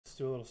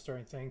do a little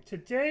starting thing.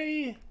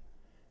 Today,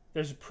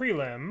 there's a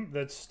prelim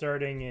that's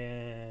starting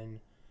in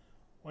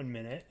 1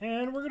 minute,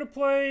 and we're going to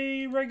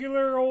play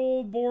regular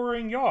old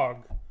boring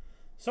Yawg.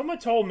 Someone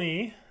told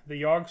me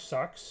the Yawg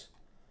sucks,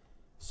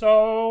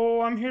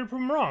 so I'm here to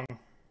prove them wrong.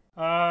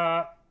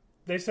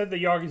 They said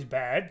the Yawg is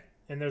bad,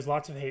 and there's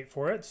lots of hate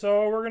for it,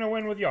 so we're going to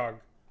win with Yawg.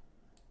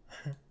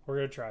 We're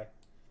going to try.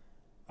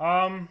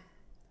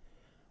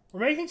 We're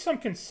making some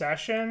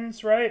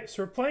concessions, right?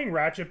 So we're playing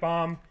Ratchet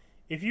Bomb.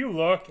 If you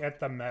look at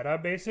the meta,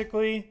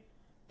 basically,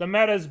 the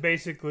meta is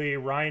basically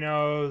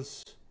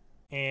rhinos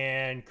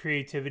and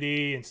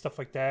creativity and stuff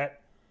like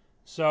that.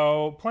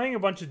 So playing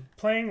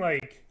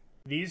like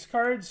these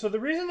cards. So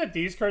the reason that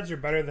these cards are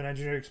better than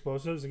Engineered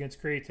Explosives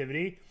against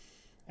creativity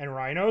and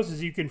rhinos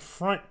is you can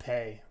front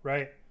pay,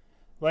 right?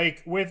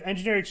 Like with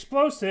Engineered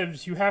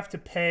Explosives, you have to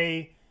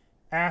pay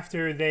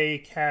after they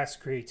cast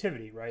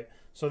creativity, right?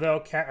 So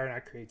they'll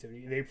not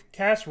creativity. They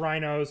cast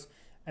rhinos,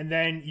 and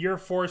then you're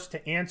forced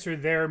to answer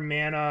their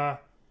mana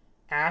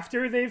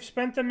after they've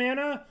spent the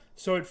mana.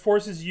 So it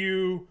forces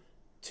you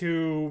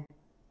to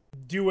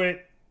do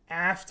it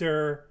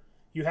after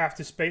you have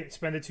to spend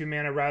the 2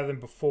 mana rather than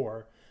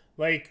before.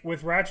 Like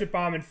with Ratchet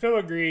Bomb and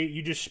Filigree,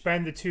 you just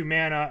spend the 2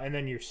 mana and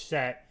then you're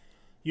set.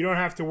 You don't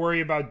have to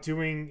worry about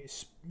doing,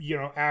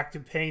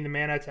 paying the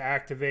mana to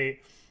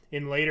activate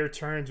in later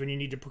turns when you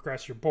need to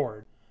progress your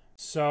board.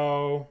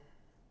 So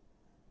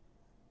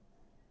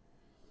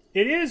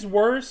it is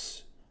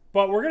worse,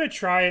 but we're going to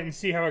try it and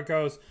see how it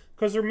goes,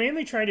 because we're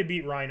mainly trying to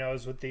beat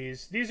rhinos with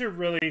these. These are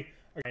really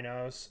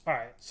rhinos. All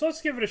right, so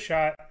let's give it a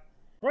shot.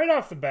 Right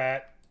off the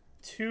bat,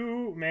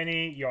 too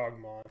many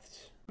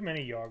Yawgmoths. Too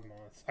many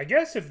Yawgmoths. I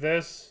guess if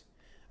this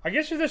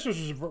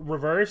was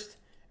reversed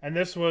and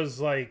this was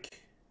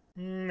like,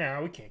 no,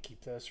 we can't keep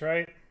this,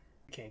 right?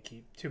 We can't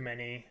keep too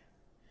many.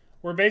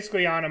 We're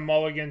basically on a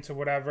mulligan to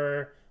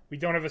whatever. We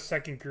don't have a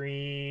second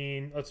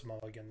green. Let's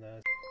mulligan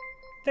this.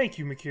 Thank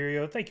you,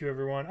 Mercurio. Thank you,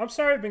 everyone. I'm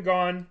sorry I've been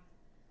gone.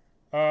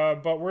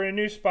 But we're in a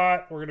new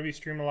spot. We're going to be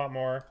streaming a lot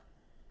more.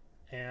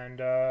 And,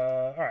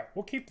 alright.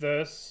 We'll keep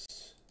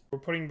this. We're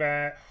putting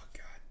back... Oh,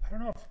 God. I don't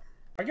know if...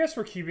 I guess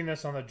we're keeping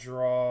this on the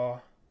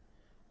draw.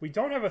 We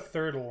don't have a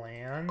third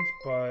land,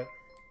 but...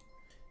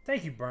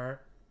 Thank you, Burnt.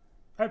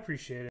 I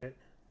appreciate it.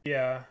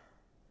 Yeah.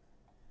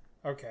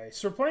 Okay.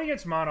 So we're playing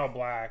against Mono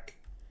Black.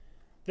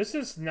 This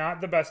is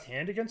not the best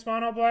hand against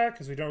Mono Black,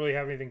 because we don't really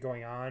have anything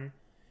going on.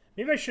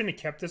 Maybe I shouldn't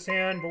have kept this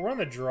hand, but we're on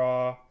the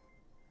draw.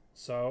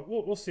 So,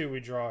 we'll see what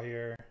we draw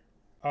here.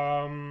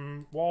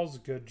 Wall's a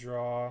good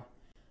draw.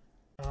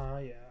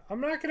 Yeah. I'm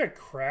not going to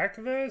crack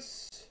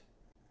this.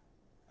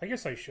 I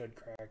guess I should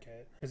crack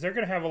it. Because they're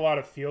going to have a lot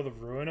of Field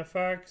of Ruin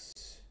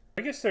effects.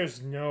 I guess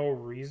there's no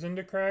reason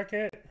to crack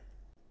it.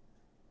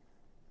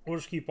 We'll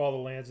just keep all the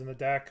lands in the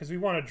deck, because we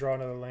want to draw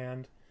another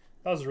land.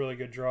 That was a really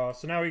good draw.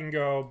 So now we can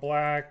go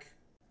black,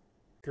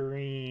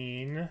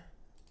 green,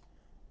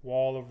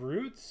 Wall of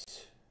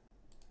Roots,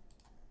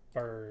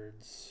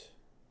 birds.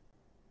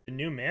 The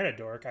new Mana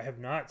Dork. I have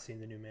not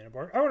seen the new Mana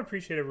Dork. I would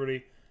appreciate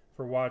everybody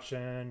for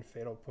watching.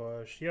 Fatal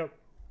Push. Yep.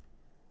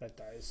 That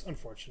dies.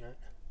 Unfortunate.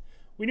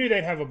 We knew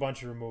they'd have a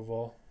bunch of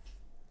removal.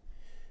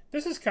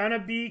 This is kind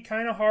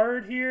of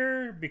hard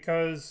here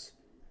because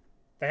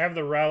they have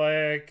the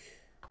Relic.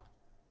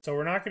 So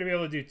we're not going to be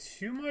able to do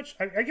too much.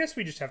 I guess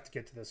we just have to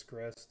get to this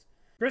Grist.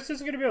 Grist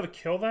isn't going to be able to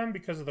kill them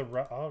because of the...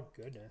 Oh,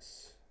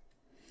 goodness.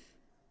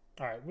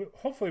 Alright,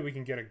 hopefully we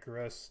can get a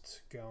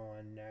Grist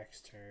going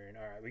next turn.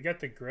 Alright, we got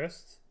the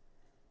Grist.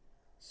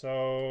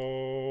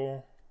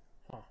 So...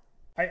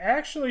 I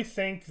actually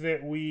think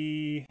that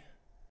we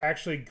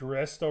actually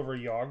Grist over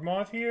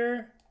Yawgmoth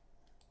here.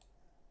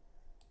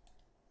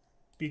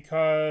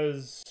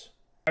 Because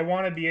I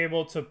want to be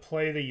able to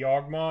play the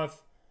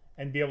Yawgmoth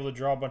and be able to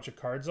draw a bunch of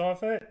cards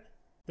off it.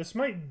 This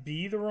might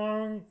be the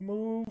wrong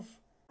move.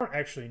 I don't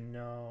actually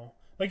know.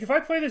 Like, if I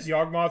play this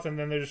Yawgmoth and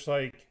then they're just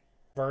like...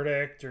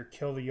 Verdict or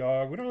kill the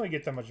Yawg. We don't really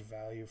get that much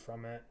value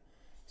from it.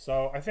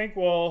 So I think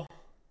we'll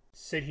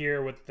sit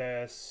here with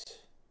this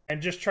and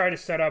just try to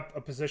set up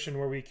a position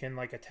where we can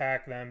like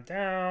attack them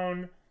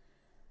down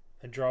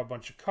and draw a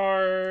bunch of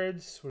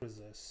cards. What is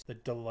this? The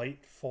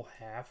Delightful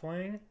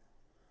Halfling.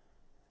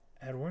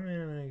 Add 1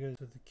 mana when it goes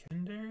with the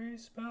Kindary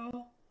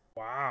spell.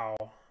 Wow.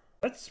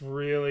 That's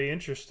really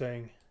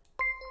interesting.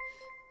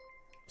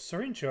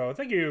 Sorincho,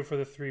 thank you for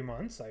the 3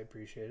 months. I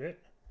appreciate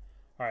it.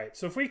 Alright,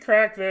 so if we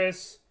crack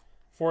this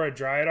for a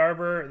Dryad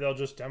Arbor, they'll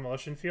just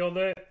Demolition Field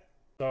it.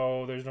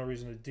 So there's no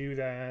reason to do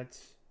that.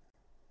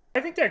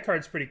 I think that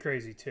card's pretty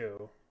crazy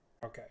too.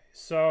 Okay,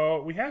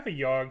 so we have a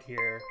Yawg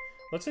here.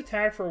 Let's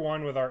attack for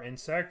 1 with our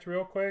Insect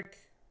real quick.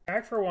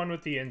 Attack for 1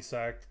 with the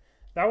Insect.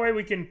 That way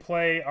we can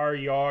play our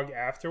Yawg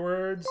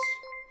afterwards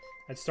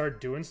and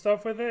start doing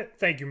stuff with it.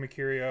 Thank you,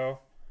 Mercurio.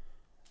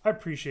 I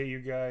appreciate you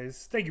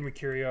guys. Thank you,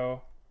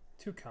 Mercurio.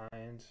 Too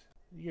kind.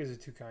 You guys are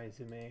too kind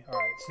to me.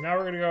 Alright, so now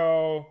we're going to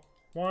go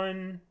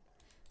 1...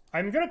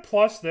 I'm going to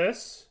plus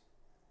this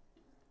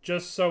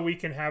just so we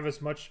can have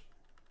as many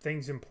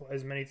things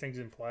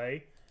in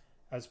play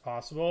as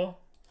possible.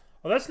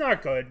 Oh, that's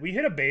not good. We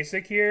hit a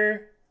basic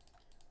here.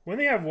 We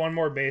only have one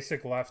more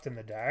basic left in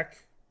the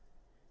deck.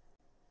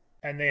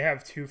 And they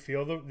have two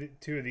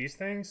of these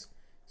things.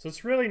 So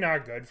it's really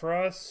not good for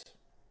us.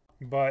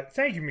 But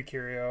thank you,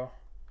 Mercurio.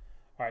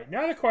 Alright,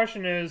 now the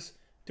question is,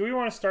 do we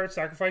want to start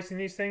sacrificing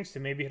these things to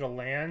maybe hit a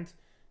land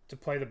to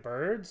play the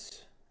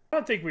birds? I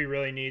don't think we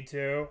really need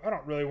to. I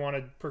don't really want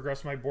to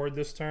progress my board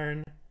this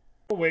turn.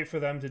 We'll wait for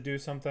them to do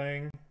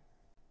something.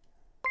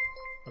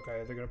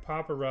 Okay, they're going to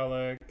pop a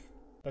relic.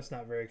 That's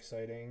not very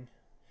exciting.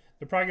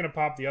 They're probably going to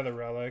pop the other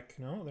relic.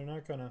 No, they're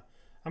not going to.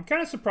 I'm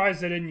kind of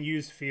surprised they didn't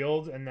use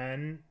field and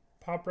then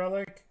pop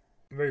relic.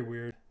 Very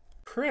weird.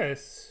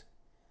 Chris.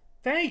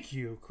 Thank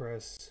you,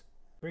 Chris.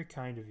 Very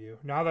kind of you.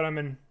 Now that I'm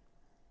in...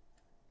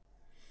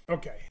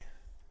 Okay.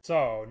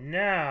 So,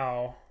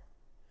 now...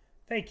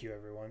 Thank you,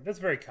 everyone. That's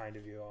very kind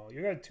of you all.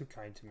 You guys are too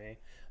kind to me.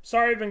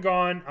 Sorry I've been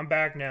gone. I'm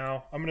back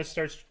now. I'm going to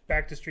start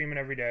back to streaming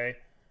every day.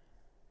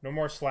 No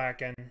more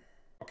slacking.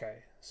 Okay.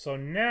 So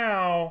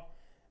now...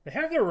 They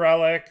have the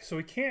relic, so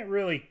we can't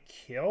really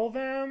kill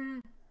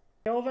them,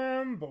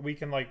 but we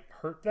can, like,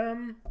 hurt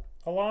them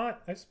a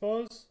lot, I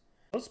suppose.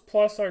 Let's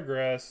plus our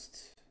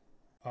Grist.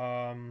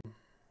 I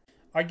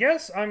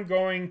guess I'm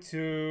going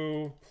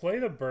to play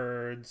the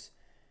birds,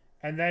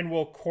 and then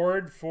we'll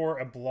chord for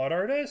a Blood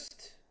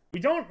Artist. We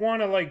don't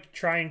want to, like,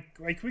 try and...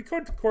 Like, we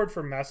could chord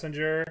for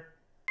Messenger.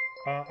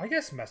 I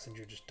guess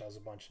Messenger just does a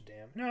bunch of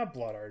damage. No,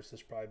 Blood Artist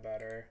is probably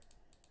better.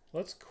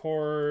 Let's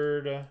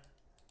chord...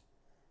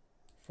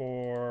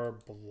 for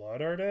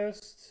Blood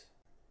Artist.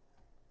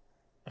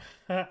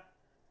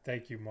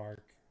 Thank you,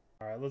 Mark.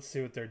 All right, let's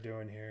see what they're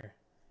doing here.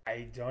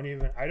 I don't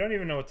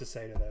even know what to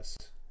say to this.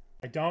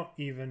 I don't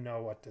even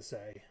know what to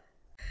say.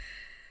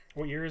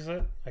 What year is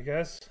it? I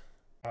guess.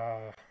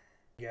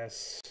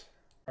 Yes.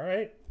 All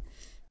right.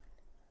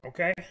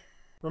 Okay.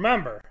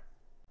 Remember.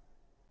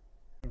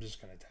 I'm just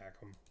gonna attack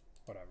them.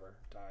 Whatever.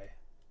 Die.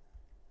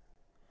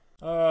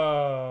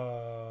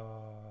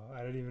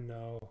 I don't even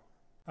know.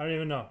 I don't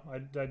even know.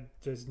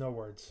 There's no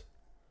words.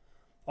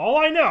 All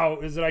I know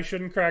is that I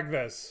shouldn't crack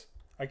this.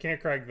 I can't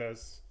crack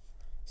this.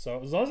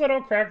 So as long as I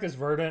don't crack this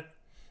Verdant,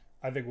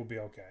 I think we'll be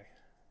okay.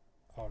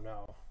 Oh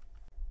no.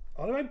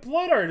 Oh, my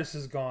Blood Artist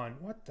is gone.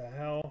 What the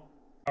hell?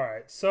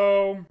 Alright,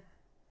 so...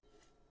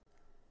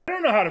 I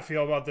don't know how to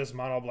feel about this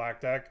mono black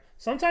deck.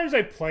 Sometimes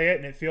I play it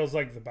and it feels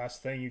like the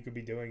best thing you could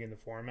be doing in the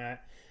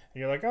format.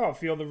 And you're like, oh,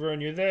 Field of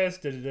Ruin, you this,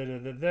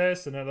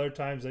 this, and other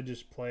times I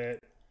just play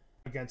it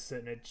against it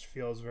and it just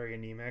feels very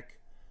anemic.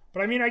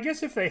 But I mean, I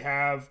guess if they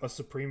have a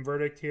Supreme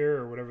Verdict here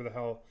or whatever the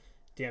hell,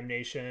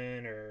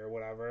 Damnation or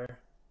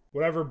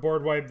whatever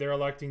board wipe they're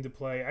electing to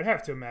play, I'd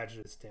have to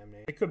imagine it's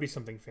Damnation. It could be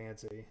something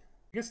fancy.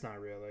 I guess not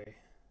really.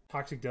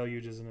 Toxic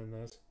Deluge isn't in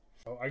this.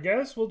 So I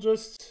guess we'll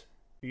just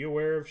be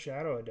aware of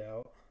Shadow of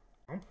Doubt.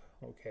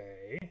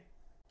 Okay.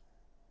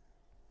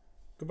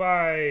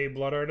 Goodbye,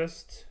 Blood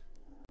Artist.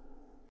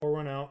 Pour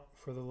one out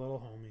for the little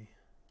homie.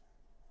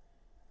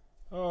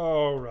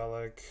 Oh,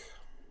 Relic.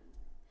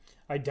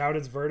 I doubt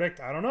its verdict.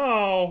 I don't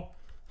know.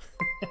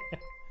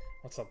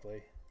 What's up,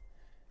 Lee?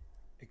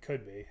 It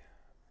could be.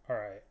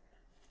 Alright.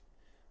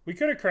 We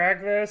could have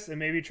cracked this and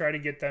maybe try to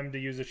get them to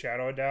use a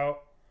Shadow of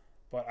Doubt.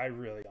 But I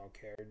really don't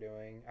care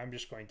doing. I'm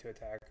just going to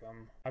attack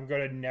them. I'm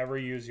going to never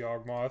use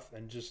Yawgmoth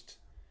and just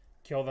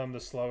kill them the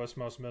slowest,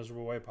 most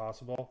miserable way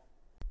possible.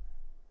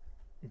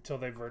 Until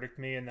they verdict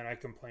me and then I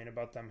complain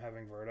about them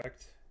having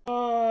verdict.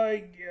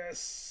 I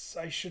guess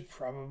I should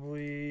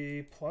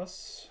probably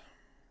plus.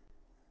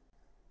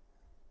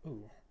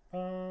 Ooh.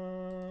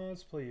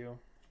 Let's play you.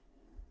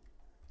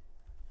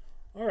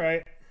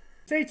 Alright.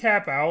 If they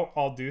tap out,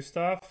 I'll do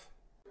stuff.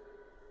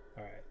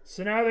 Alright.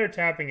 So now they're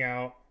tapping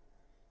out.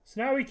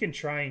 So now we can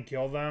try and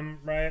kill them,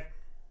 right?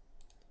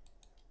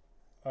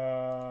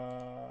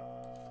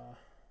 Let's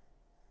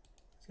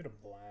get a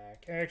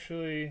black.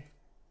 Actually,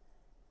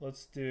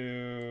 let's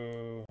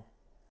do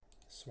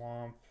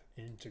swamp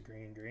into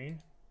green.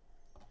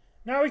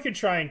 Now we can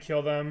try and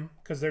kill them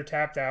because they're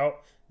tapped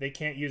out. They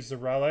can't use the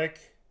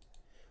relic.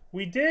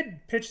 We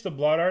did pitch the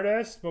Blood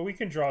Artist, but we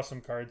can draw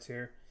some cards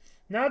here.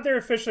 Now that they're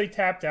officially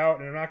tapped out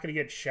and they're not going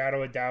to get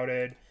Shadow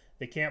Doubted,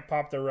 they can't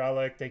pop the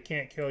relic, they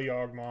can't kill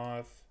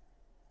Yawgmoth.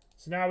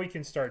 So now we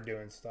can start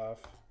doing stuff.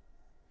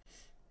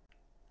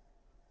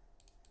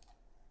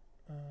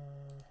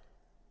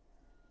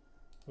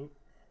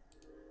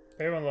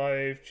 Pay 1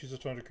 life, choose a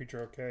 200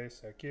 creature, okay,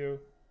 sec you.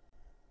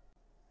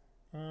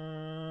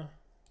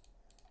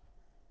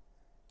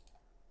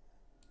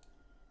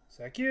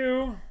 Sec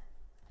you.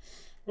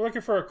 We're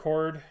looking for a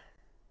chord.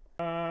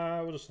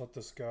 We'll just let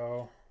this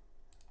go.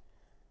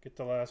 Get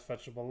the last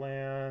fetchable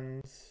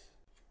lands.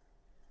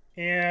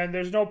 And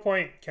there's no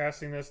point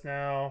casting this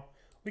now.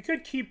 We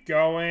could keep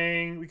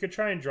going. We could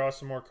try and draw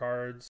some more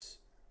cards.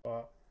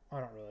 But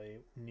I don't really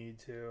need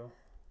to.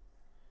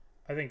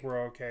 I think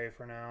we're okay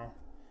for now.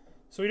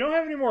 So we don't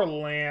have any more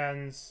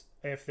lands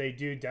if they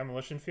do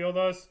Demolition Field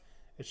us.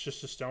 It's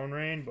just a Stone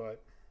Rain,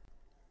 but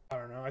I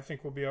don't know. I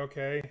think we'll be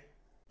okay.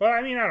 But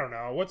I mean, I don't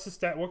know. What's the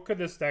stat? What could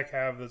this deck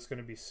have that's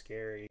going to be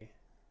scary?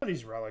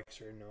 These relics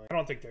are annoying. I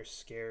don't think they're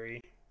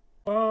scary.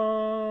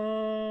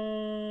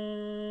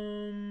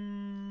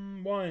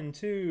 1,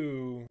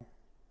 2.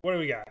 What do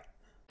we got?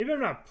 Maybe I'm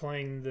not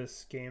playing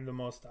this game the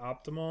most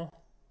optimal.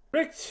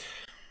 Ricked.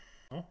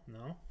 Oh,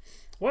 no.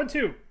 1,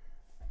 2.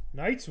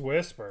 Knight's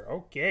Whisper.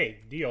 Okay,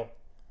 deal.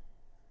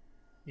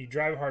 You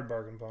drive a hard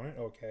bargain opponent.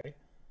 Okay.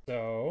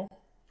 So,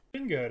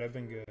 been good. I've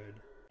been good.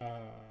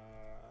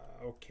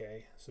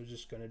 Okay. So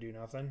just gonna do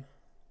nothing.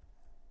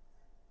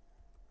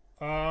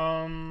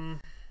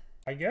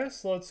 I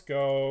guess let's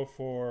go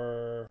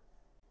for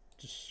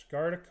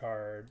discard a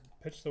card,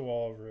 pitch the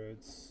Wall of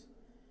Roots.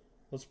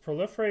 Let's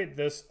proliferate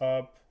this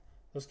up.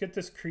 Let's get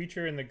this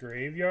creature in the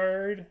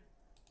graveyard.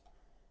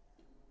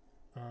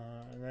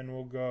 And then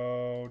we'll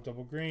go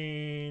double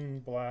green,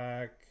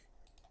 black,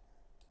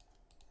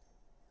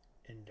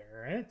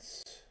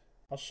 endurance.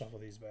 I'll shuffle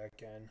these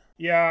back in.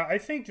 Yeah, I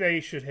think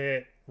they should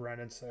hit Wrenn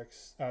and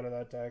 6 out of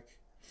that deck.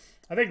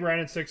 I think Wrenn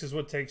and 6 is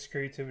what takes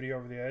creativity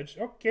over the edge.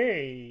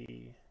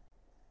 Okay.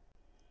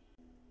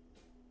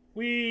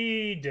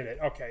 We did it.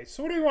 Okay,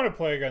 so what do we want to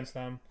play against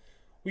them?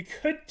 We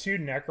could do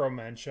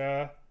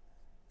Necromentia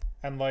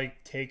and,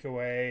 like, take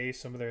away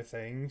some of their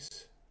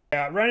things.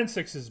 Yeah, Wrenn and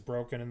 6 is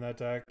broken in that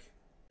deck.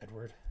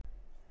 Edward.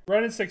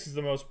 Wrenn and 6 is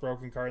the most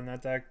broken card in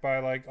that deck by,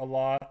 like, a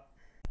lot.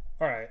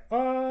 Alright,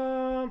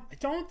 I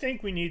don't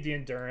think we need the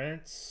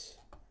endurance.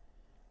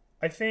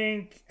 I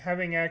think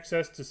having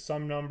access to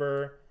some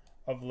number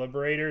of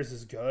Liberators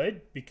is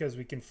good, because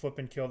we can flip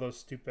and kill those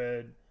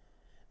stupid...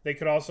 They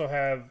could also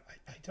have...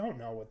 I don't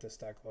know what this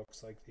deck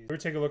looks like. Ever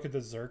take a look at the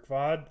Zerk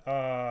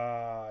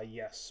VOD?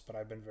 Yes, but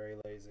I've been very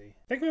lazy.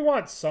 I think we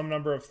want some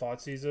number of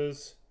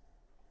Thoughtseizes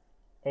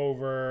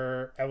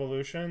over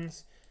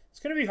Evolutions.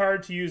 It's going to be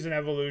hard to use an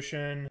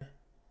Evolution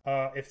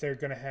if they're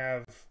going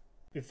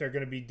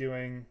to be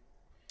doing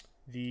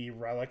the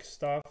relic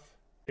stuff.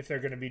 If they're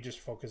going to be just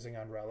focusing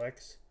on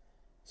relics.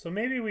 So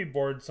maybe we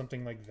board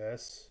something like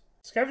this.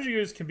 Scavenging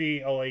Ooze can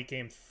be a late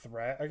game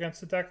threat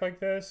against a deck like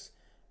this,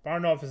 but I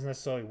don't know if it's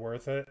necessarily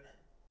worth it.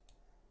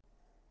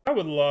 I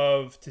would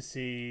love to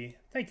see...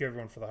 Thank you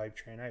everyone for the hype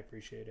train. I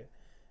appreciate it.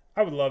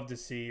 I would love to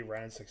see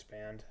Wrenn and 6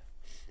 banned.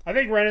 I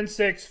think Wrenn and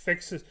 6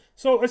 fixes...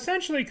 So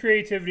essentially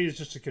creativity is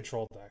just a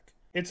control deck.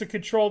 It's a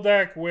control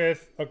deck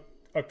with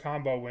a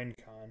combo win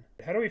con.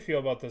 How do we feel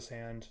about this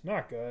hand?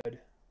 Not good.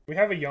 We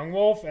have a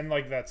Yawgmoth and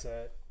like that's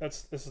it.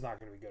 This is not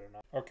going to be good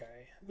enough.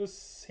 Okay.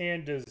 This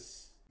hand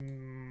is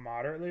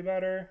moderately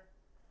better.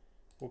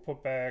 We'll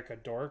put back a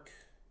Dork.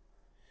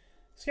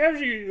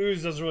 Scavenging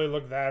Ooze doesn't really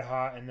look that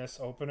hot in this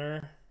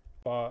opener,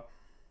 but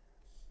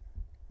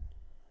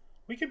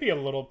we could be a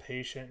little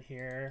patient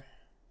here.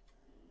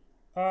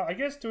 I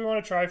guess, do we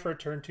want to try for a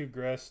turn 2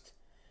 Grist?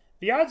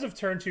 The odds of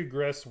turn 2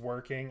 Grist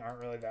working aren't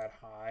really that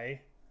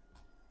high.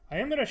 I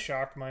am going to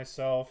shock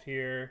myself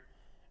here.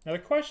 Now the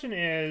question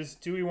is,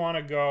 do we want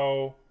to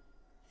go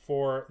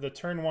for the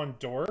turn 1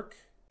 Dork?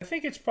 I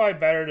think it's probably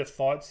better to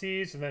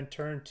Thoughtseize and then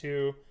turn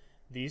 2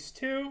 these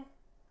two,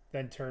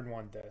 then turn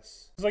 1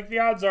 this. It's like the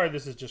odds are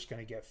this is just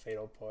going to get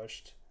fatal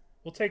pushed.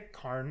 We'll take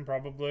Karn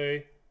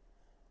probably.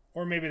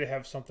 Or maybe they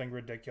have something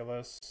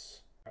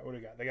ridiculous. All right, what do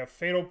we got? They got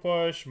Fatal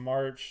Push,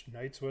 March,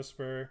 Knight's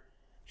Whisper,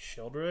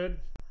 Sheoldred.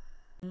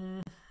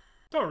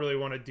 Don't really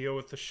want to deal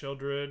with the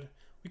Sheoldred.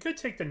 We could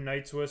take the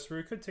Knight's Whisper.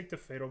 We could take the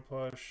Fatal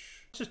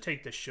Push. Let's just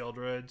take the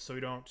Sheoldred so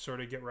we don't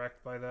sort of get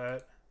wrecked by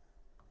that.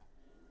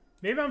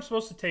 Maybe I'm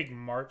supposed to take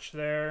March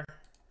there.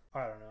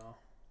 I don't know.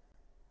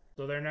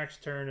 So their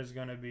next turn is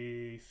going to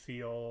be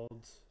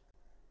Field,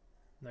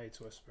 Knight's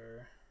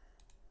Whisper.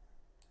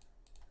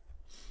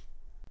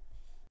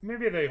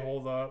 Maybe they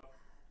hold up.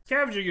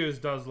 Scavenging Ooze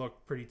does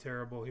look pretty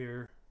terrible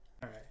here.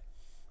 Alright.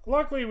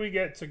 Luckily we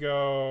get to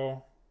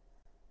go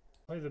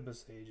play the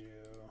Boseiju.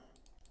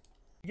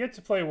 We get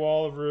to play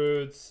Wall of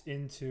Roots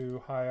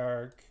into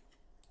Hierarch.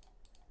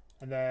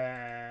 And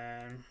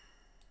then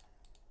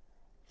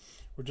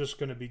we're just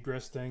going to be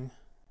gristing. What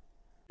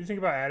do you think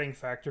about adding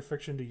Factor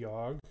Friction to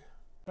Yawg?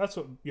 That's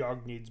what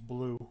Yawg needs,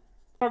 blue.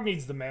 Yawg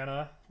needs the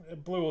mana.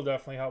 Blue will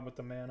definitely help with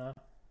the mana.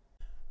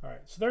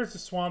 Alright, so there's the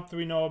swamp that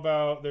we know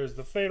about. There's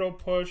the Fatal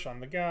Push on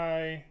the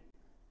guy.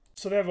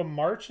 So they have a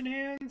March in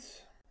hand.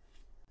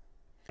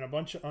 And a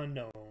bunch of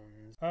unknowns.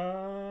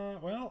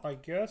 Well, I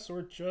guess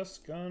we're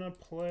just gonna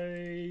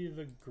play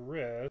the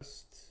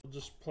Grist. We'll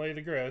just play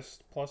the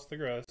Grist, plus the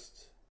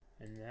Grist.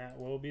 And that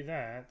will be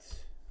that.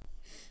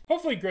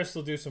 Hopefully Grist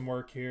will do some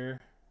work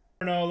here.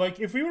 I don't know, like,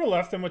 if we would have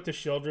left them with the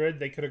Sheoldred,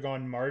 they could have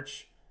gone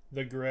March,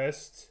 the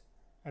Grist,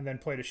 and then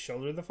played a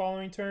Sheoldred the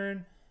following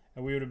turn.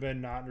 And we would have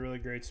been not in a really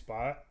great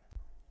spot.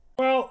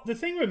 Well, the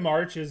thing with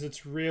March is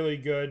it's really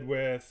good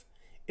with...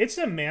 It's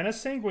a mana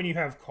sink when you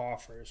have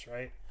coffers,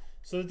 right?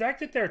 So the deck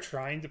that they're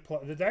trying to play...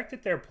 The deck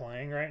that they're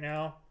playing right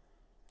now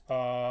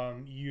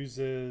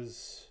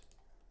is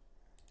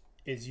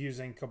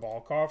using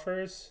Cabal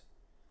coffers.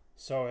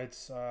 So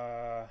it's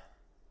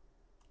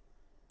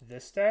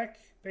this deck,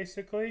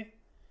 basically.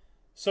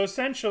 So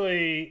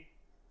essentially,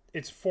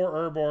 it's 4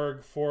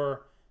 Urborg,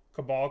 4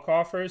 Cabal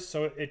coffers.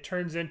 So it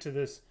turns into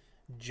this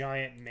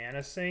giant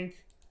mana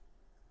sink.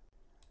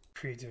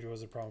 Creativity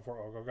was a problem before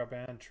Ogo got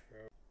banned.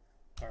 True.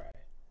 Alright.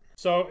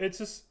 So it's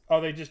just... Oh,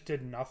 they just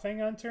did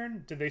nothing on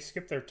turn? Did they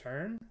skip their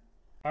turn?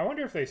 I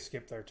wonder if they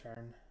skipped their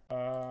turn.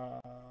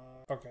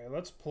 Okay,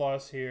 let's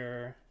plus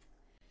here.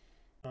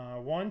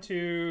 1,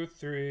 2,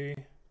 3.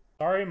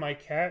 Sorry, my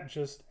cat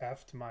just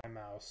effed my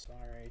mouse.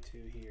 Sorry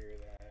to hear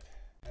that.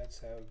 Cats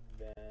have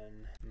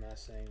been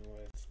messing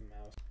with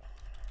mouse.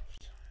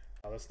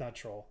 Oh, let's not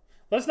troll.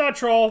 Let's not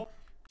troll!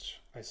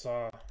 I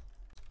saw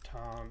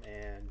Tom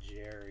and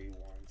Jerry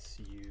once.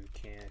 You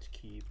can't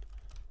keep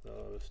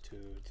those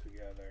two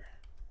together.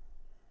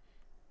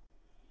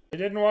 I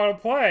didn't want to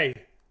play.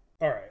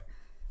 Alright.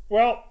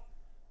 Well,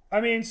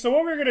 I mean, so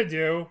what we're going to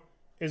do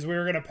is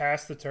we're going to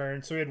pass the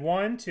turn. So we had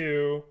 1,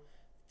 2,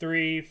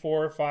 3,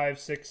 4, 5,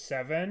 6,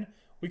 7.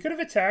 We could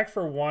have attacked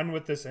for 1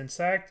 with this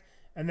insect,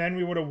 and then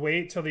we would have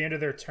waited till the end of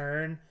their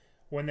turn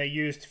when they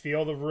used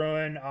Field of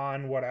Ruin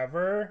on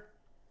whatever.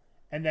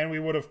 And then we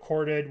would have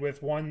courted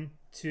with 1,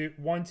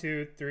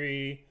 2,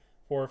 3,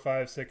 4,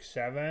 5, 6,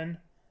 7.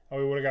 And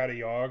we would have got a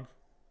Yawg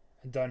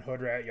and done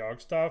Hood Rat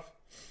Yawg stuff.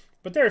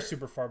 But they're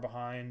super far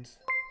behind.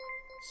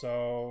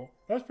 So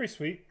that's pretty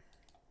sweet.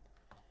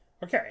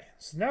 Okay,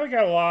 so now we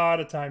got a lot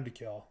of time to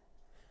kill.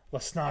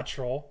 Let's not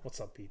troll. What's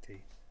up,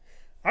 PT?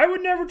 I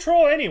would never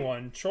troll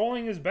anyone.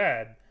 Trolling is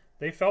bad.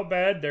 They felt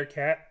bad. Their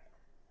cat.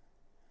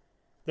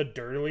 The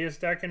dirtiest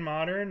deck in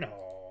Modern?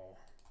 Oh.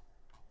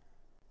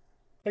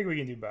 I think we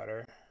can do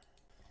better.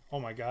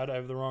 Oh my god, I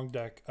have the wrong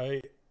deck.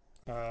 Deck.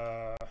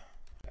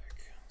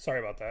 Sorry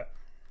about that.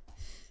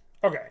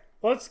 Okay,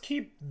 let's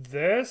keep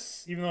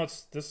this, even though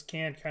this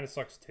can kind of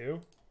sucks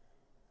too.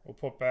 We'll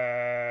put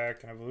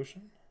back an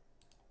Evolution.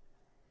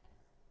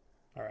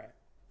 Alright.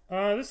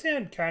 This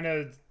hand kind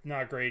of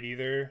not great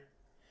either.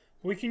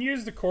 We can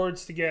use the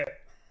chords to get...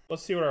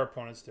 Let's see what our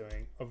opponent's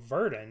doing. A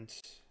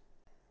Verdant.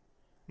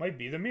 Might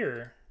be the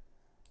Mirror.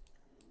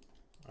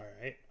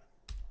 Alright.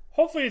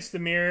 Hopefully it's the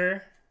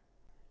Mirror.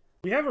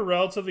 We have a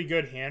relatively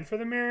good hand for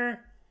the Mirror.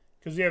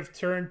 Because we have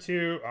turn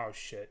 2... Oh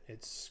shit,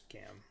 it's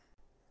Scam.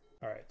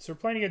 Alright, so we're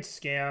playing against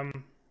Scam.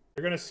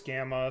 They're going to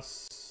scam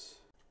us.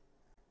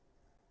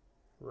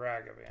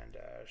 Ragavan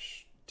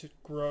Dash.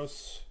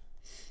 Gross.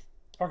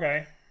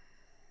 Okay.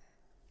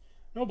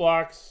 No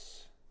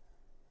blocks.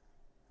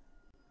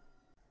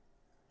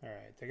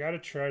 Alright, they got a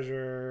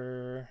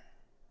treasure.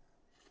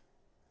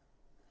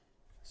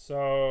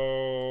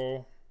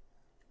 So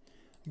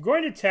I'm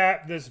going to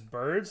tap this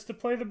birds to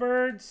play the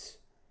birds.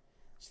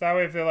 So that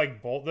way if they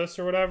like bolt this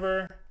or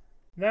whatever,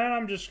 then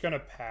I'm just going to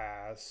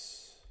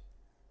pass.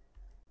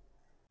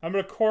 I'm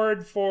going to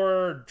chord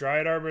for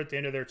Dryad Arbor at the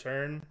end of their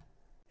turn.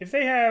 If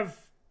they have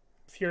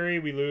Fury,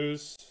 we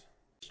lose.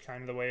 It's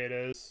kind of the way it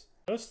is.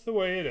 Just the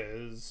way it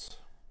is.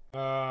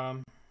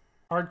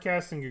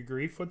 Hardcasting a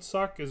Grief would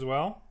suck as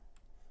well.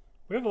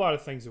 We have a lot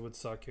of things that would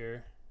suck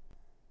here.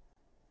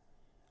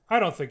 I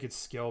don't think it's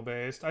skill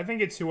based. I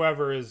think it's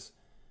whoever has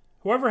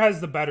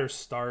the better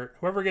start.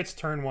 Whoever gets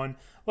turn 1.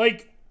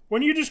 Like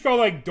when you just go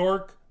like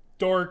dork,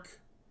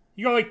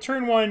 you go like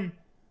turn 1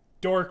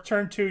 dork,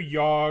 turn 2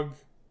 Yawg,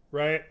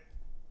 right?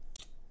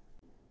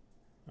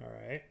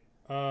 Alright.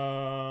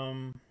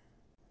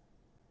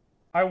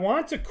 I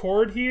want to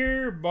chord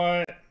here,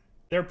 but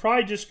they're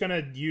probably just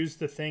gonna use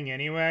the thing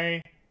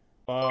anyway.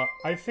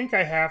 I think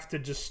I have to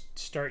just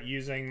start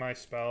using my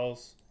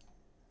spells.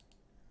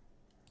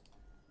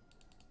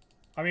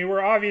 I mean,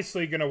 we're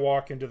obviously gonna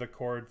walk into the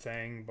chord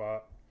thing,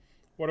 but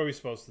what are we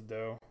supposed to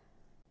do?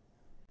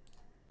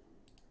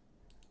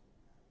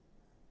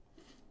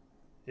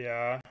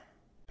 Yeah.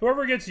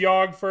 Whoever gets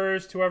Yawg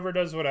first, whoever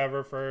does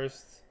whatever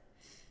first.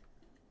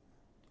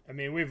 I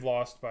mean, we've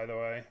lost, by the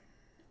way.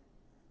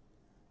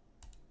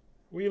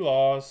 We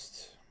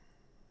lost.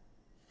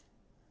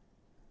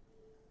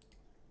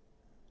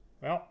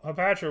 Well,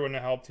 Hapatra wouldn't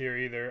have helped here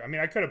either. I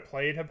mean, I could have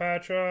played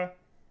Hapatra,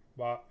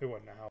 but it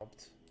wouldn't have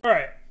helped.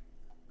 Alright.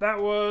 That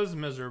was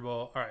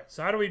miserable. Alright,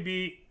 so how do we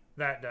beat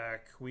that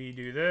deck? We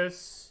do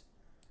this.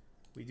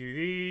 We do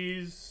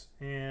these.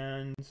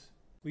 And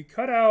we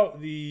cut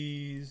out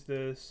these,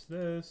 this.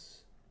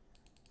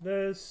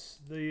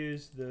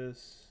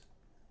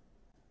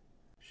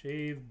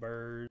 Shave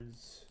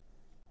birds.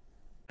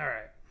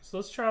 Alright, so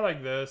let's try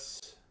like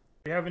this.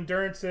 We have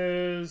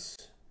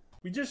endurances.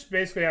 We just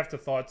basically have to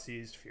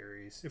Thoughtseize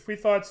Furies. If we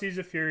Thoughtseize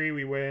a Fury,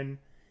 we win.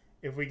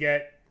 If we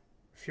get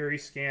Fury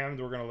scammed,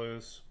 we're going to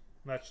lose.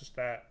 That's just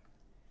that.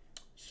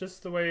 It's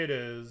just the way it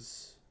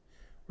is.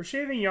 We're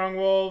shaving Young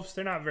Wolves.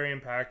 They're not very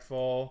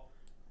impactful.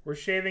 We're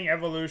shaving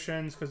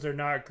Evolutions because they're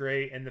not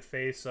great in the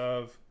face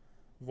of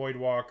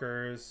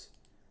Voidwalkers.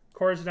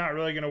 Core's not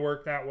really going to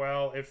work that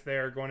well if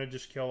they're going to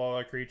just kill all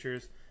our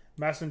creatures.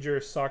 Messenger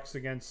sucks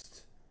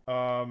against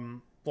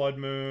Blood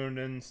Moon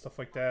and stuff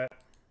like that.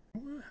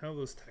 Who the hell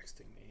is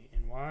texting me?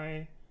 And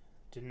why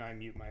didn't I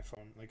mute my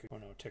phone? Like, oh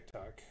no,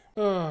 TikTok.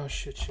 Oh,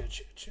 shit.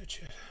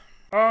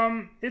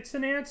 It's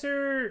an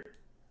answer.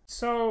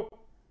 So,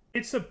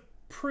 it's a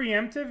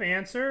preemptive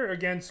answer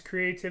against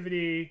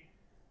creativity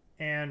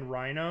and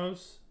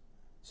rhinos.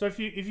 So if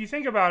you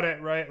think about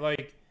it, right,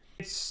 like,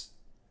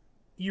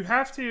 you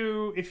have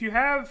to, if you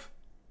have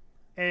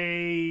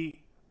a,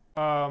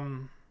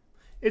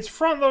 it's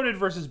front-loaded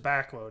versus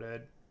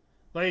back-loaded.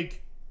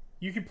 Like,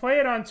 you can play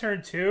it on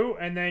turn 2,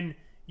 and then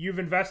you've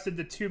invested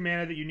the 2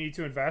 mana that you need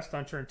to invest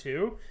on turn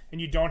 2,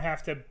 and you don't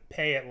have to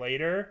pay it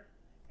later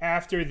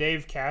after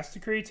they've cast a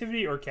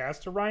creativity or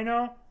cast a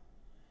Rhino.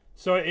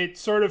 So it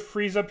sort of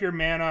frees up your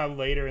mana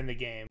later in the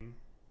game,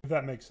 if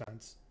that makes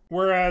sense.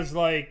 Whereas,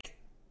 like,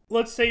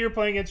 let's say you're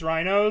playing against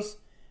Rhinos,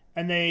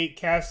 and they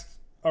cast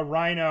a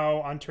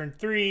Rhino on turn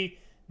 3,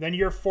 then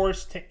you're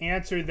forced to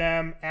answer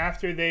them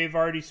after they've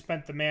already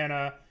spent the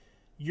mana.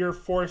 You're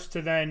forced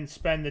to then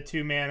spend the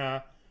 2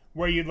 mana,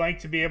 where you'd like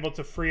to be able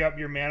to free up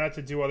your mana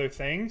to do other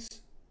things.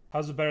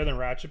 How's it better than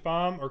Ratchet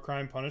Bomb or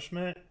Crime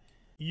Punishment?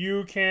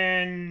 You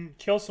can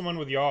kill someone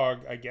with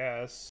Yawg, I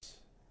guess.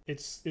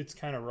 It's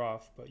kind of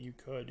rough, but you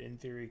could, in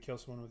theory, kill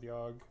someone with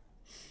Yawg.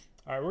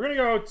 Alright, we're going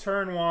to go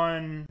turn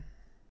 1.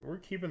 We're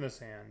keeping this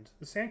hand.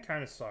 This hand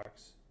kind of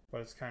sucks,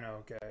 but it's kind of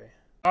okay.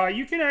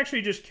 You can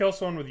actually just kill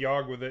someone with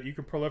Yawg with it. You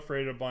can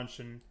proliferate a bunch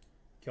and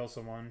kill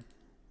someone.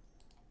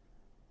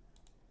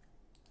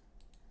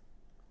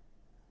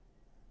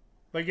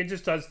 Like, it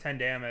just does 10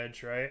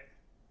 damage, right?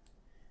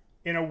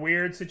 In a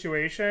weird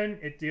situation,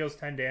 it deals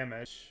 10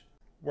 damage.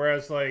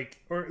 Whereas, like,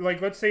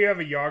 let's say you have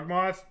a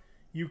Yawgmoth,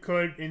 you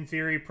could, in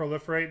theory,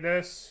 proliferate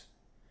this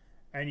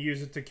and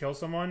use it to kill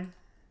someone.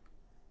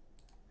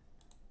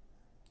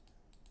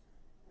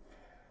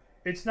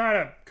 It's not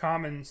a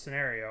common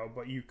scenario,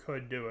 but you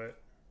could do it.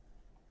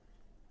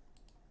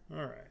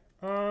 Alright.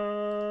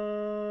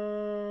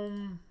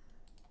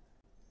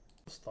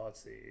 Let's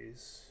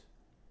Thoughtseize.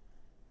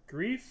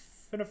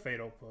 Grief and a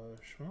Fatal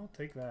Push. Well, I'll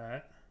take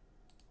that.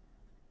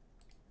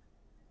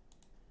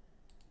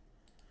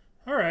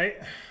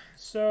 Alright.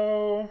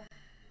 So,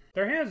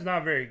 their hand's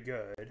not very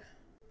good.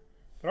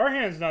 But our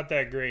hand's not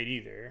that great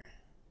either.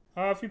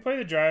 If we play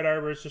the Dryad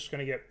Arbor, it's just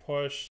going to get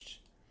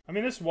pushed. I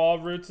mean, this Wall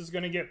of Roots is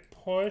going to get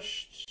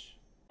pushed,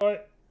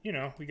 but, you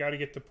know, we got to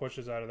get the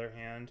pushes out of their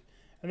hand.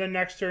 And then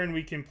next turn,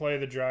 we can play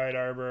the Dryad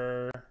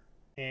Arbor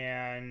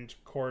and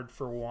Chord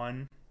for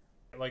 1,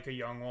 like a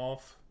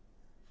Yawgmoth.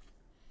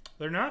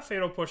 They're not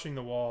fatal pushing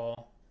the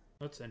wall.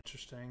 That's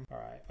interesting. All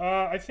right.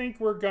 I think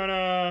we're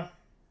gonna...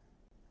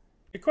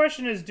 The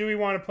question is, do we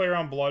want to play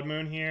around Blood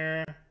Moon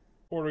here?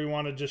 Or do we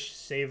want to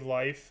just save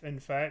life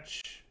and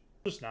fetch?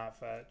 Just not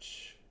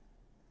fetch.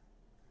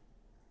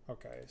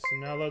 Okay, so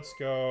now let's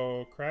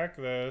go crack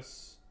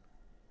this.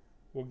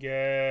 We'll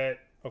get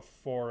a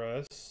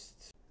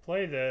forest.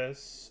 Play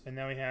this. And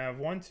now we have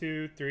 1,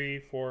 2, 3,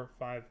 4,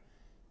 5,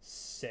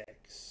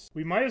 6.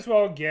 We might as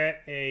well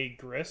get a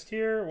Grist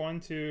here. 1,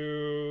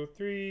 2,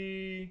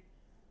 3,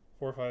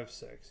 4, 5,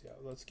 6. Yeah,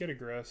 let's get a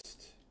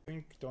Grist.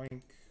 Doink,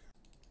 doink.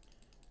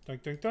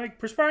 Doink, doink, doink.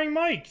 Perspiring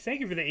Mike, thank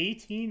you for the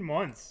 18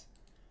 months.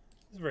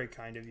 That's very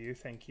kind of you.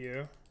 Thank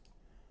you.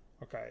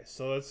 Okay,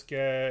 so let's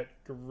get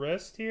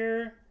Grist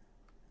here.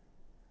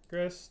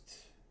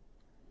 Grist.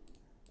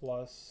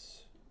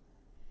 Plus.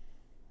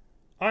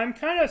 I'm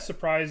kind of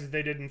surprised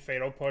they didn't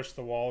Fatal Push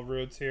the Wall of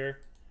Roots here.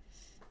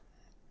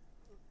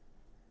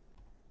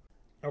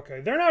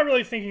 Okay, they're not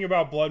really thinking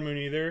about Blood Moon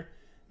either.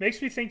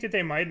 Makes me think that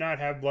they might not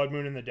have Blood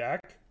Moon in the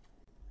deck.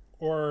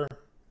 Or...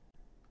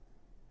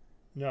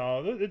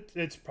 No,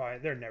 it's probably...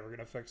 They're never going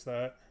to fix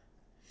that.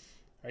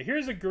 Alright,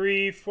 here's a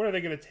Grief. What are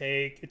they going to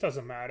take? It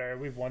doesn't matter.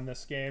 We've won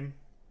this game.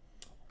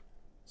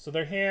 So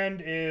their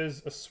hand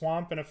is a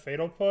Swamp and a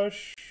Fatal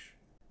Push.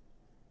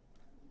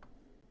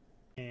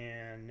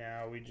 And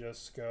now we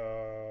just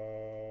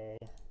go...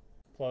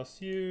 Plus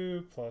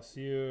you,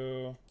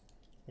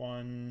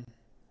 1...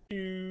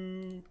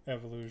 2,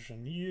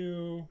 Evolution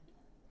U,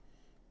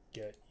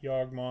 get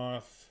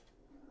Yawgmoth,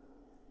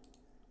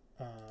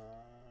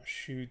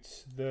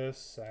 shoot this,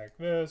 sack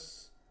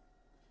this,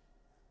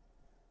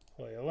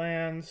 play a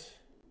land,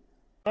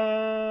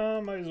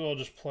 might as well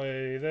just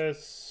play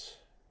this,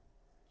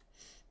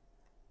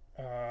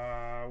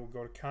 we'll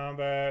go to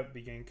combat,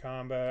 begin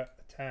combat,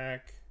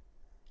 attack,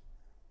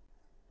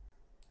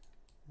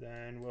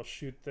 then we'll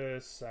shoot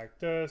this, sack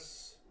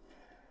this,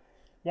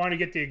 want to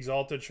get the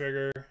Exalted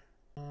trigger.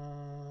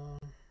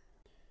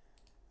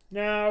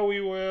 Now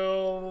we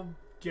will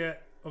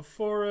get a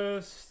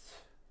forest.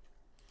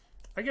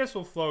 I guess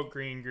we'll float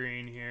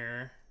green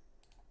here.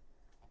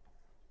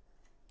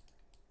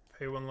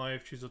 Pay 1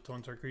 life, choose a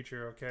Tonetar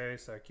creature. Okay,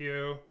 sack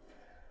you.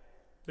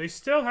 They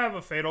still have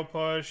a Fatal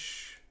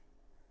Push.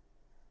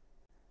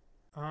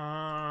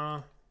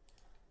 Let's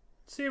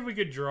see if we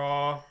could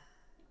draw.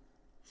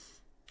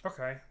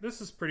 Okay, this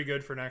is pretty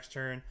good for next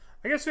turn.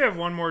 I guess we have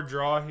 1 more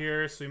draw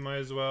here, so we might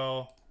as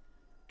well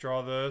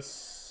draw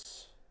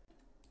this.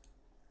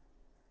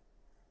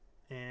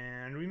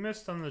 And we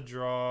missed on the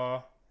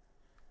draw.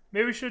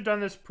 Maybe we should have done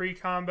this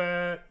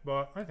pre-combat,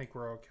 but I think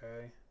we're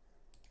okay.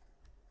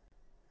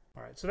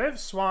 Alright, so they have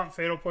Swamp,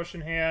 Fatal Push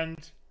in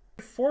hand.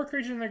 4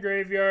 creatures in the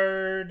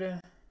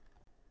graveyard.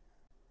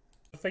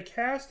 If they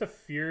cast a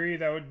Fury,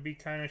 that would be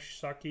kind of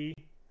sucky.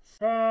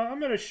 I'm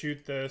going to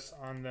shoot this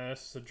on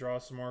this to draw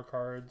some more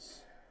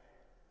cards.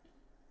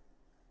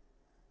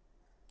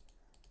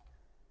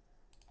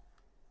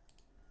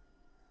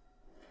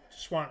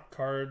 Just want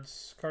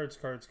cards. Cards,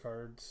 cards,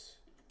 cards.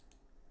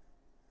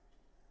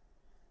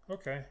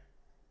 Okay.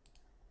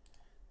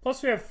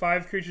 Plus we have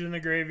 5 creatures in the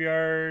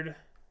graveyard.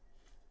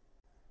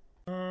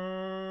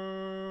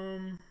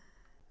 We're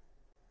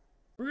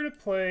gonna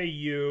play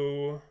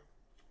you.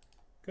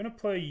 Gonna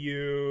play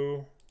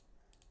you.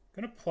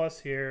 Gonna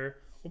plus here.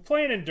 We'll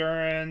play an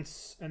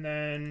Endurance, and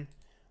then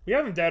we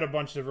have them dead a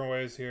bunch of different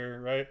ways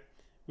here, right?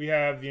 We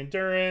have the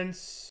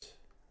Endurance.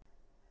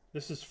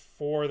 This is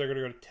 4. They're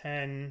gonna go to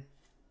 10.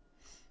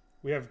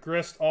 We have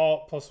Grist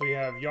alt, plus we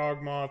have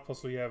Yawgmoth,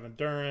 plus we have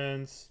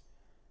Endurance.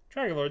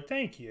 Dragon Lord,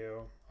 thank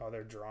you. Oh,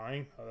 they're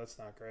drawing? Oh, that's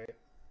not great.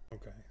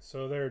 Okay,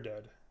 so they're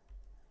dead.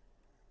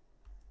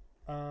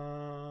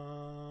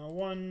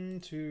 1,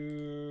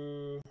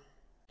 2,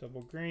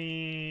 double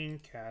green,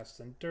 cast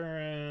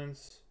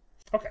Endurance.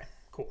 Okay,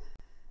 cool.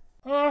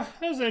 That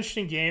was an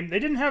interesting game. They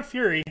didn't have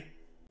Fury.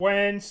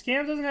 When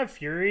Scam doesn't have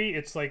Fury,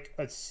 it's like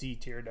a C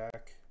tier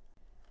deck.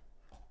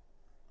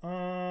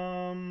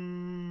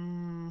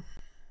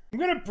 I'm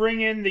gonna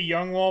bring in the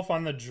Yawgmoth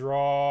on the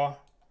draw,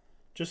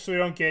 just so we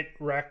don't get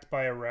wrecked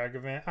by a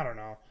Ragavan. I don't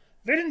know.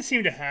 They didn't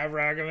seem to have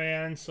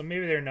Ragavans, so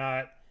maybe they're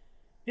not.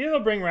 Maybe they'll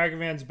bring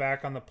Ragavans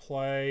back on the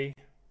play.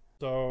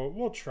 So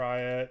we'll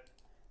try it.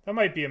 That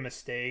might be a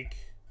mistake.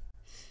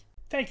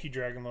 Thank you,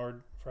 Dragon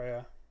Lord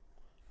Freya.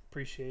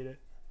 Appreciate it.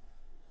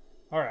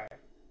 Alright.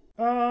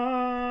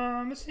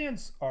 This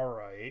hand's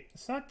alright.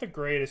 It's not the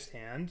greatest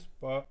hand,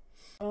 but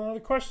the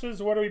question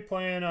is, what are we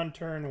playing on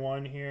turn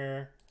 1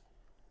 here?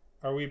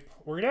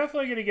 We're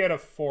definitely gonna get a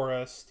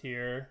forest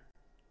here.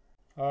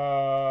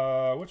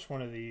 Which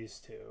one of these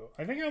two?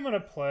 I think I'm gonna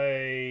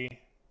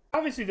play.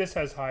 Obviously, this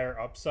has higher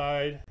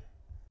upside.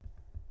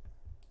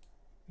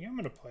 Yeah, I'm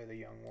gonna play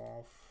the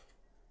Yawgmoth.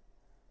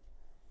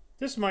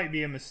 This might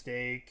be a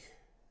mistake.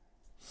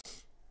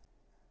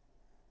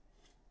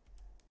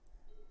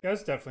 Yeah,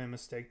 it's definitely a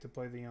mistake to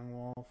play the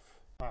Yawgmoth.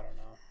 I don't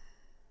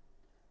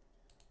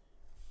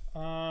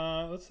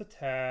know. Let's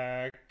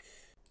attack.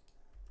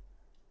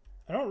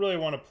 I don't really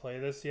want to play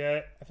this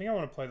yet. I think I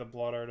want to play the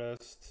Blood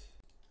Artist.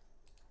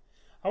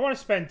 I want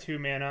to spend 2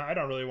 mana. I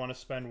don't really want to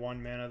spend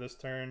 1 mana this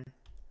turn.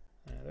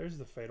 Yeah, there's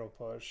the Fatal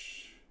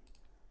Push.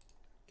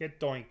 Get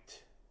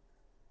doinked.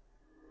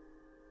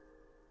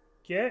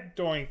 Get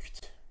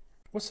doinked.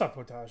 What's up,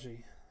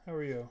 Hotashi? How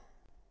are you?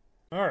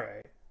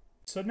 Alright.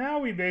 So now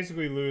we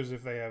basically lose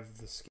if they have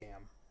the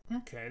Scam.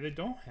 Okay, they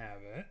don't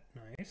have it.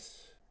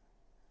 Nice.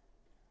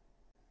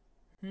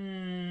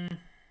 I'd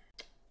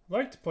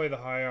like to play the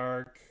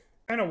Hierarch.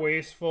 Kind of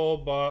wasteful,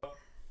 but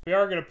we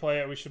are going to play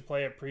it. We should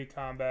play it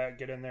pre-combat.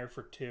 Get in there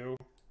for 2.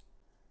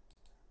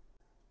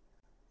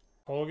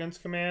 Kolaghan's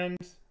Command.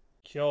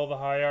 Kill the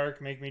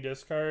Hierarch. Make me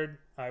discard.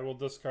 I will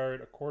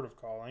discard a Chord of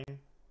Calling. Am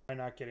I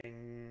not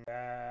getting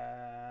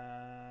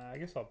that? I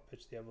guess I'll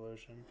pitch the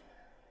Evolution.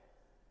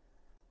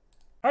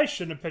 I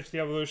shouldn't have pitched the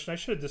Evolution. I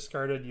should have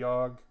discarded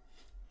Yawg.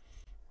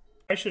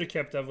 I should have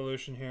kept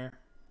Evolution here.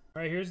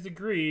 Alright, here's the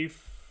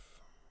Grief.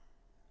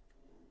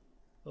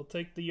 They'll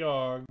take the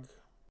Yawg.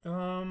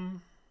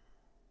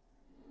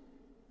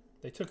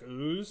 They took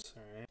Ooze.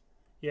 Alright.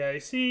 Yeah, you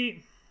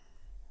see.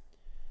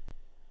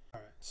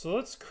 Alright, so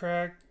let's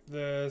crack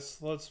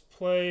this. Let's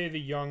play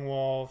the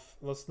Yawgmoth.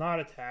 Let's not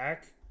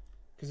attack,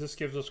 because this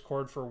gives us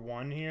Chord for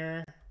 1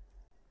 here.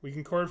 We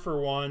can Chord for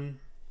 1.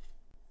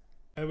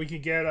 And we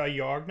could get a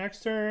Yawg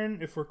next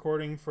turn if we're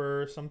courting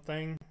for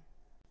something.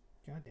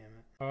 God damn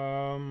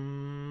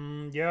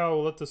it. Yeah,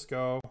 we'll let this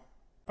go.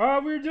 We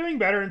were doing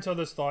better until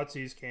this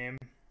Thoughtseize came.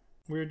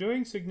 We were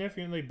doing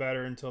significantly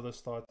better until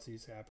this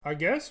Thoughtseize happened. I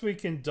guess we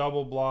can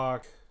double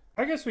block.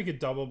 I guess we could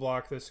double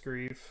block this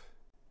Grief.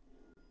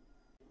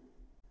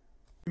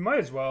 We might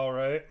as well,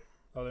 right?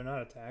 Oh, they're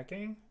not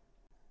attacking?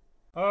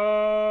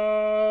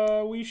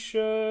 We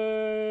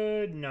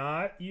should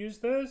not use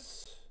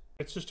this.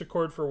 It's just a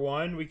Chord for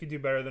 1. We could do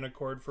better than a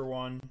Chord for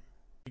 1.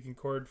 We can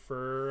Chord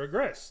for a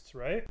Grist,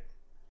 right?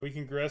 We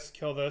can Grist,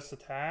 kill this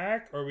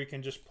attack, or we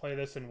can just play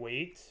this and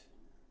wait.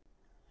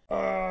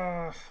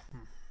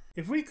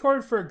 If we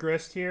Chord for a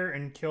Grist here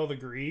and kill the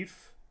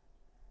Grief,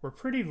 we're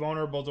pretty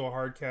vulnerable to a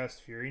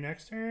Hardcast Fury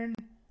next turn.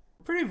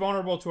 We're pretty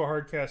vulnerable to a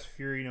Hardcast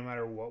Fury no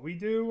matter what we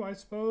do, I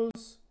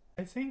suppose.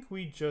 I think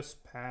we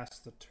just pass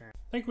the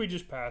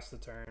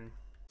turn.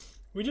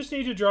 We just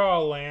need to draw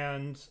a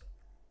land,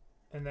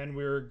 and then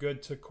we're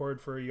good to Chord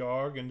for a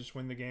Yawg and just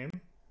win the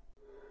game.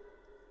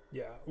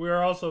 Yeah, we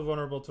are also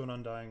vulnerable to an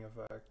Undying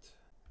Effect.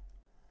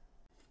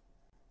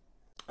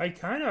 I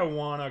kind of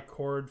want to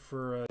Chord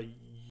for a...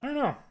 I don't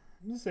know.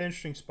 This is an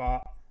interesting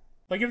spot.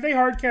 Like, if they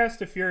hardcast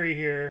a Fury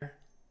here,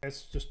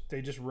 it's just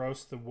they just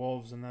roast the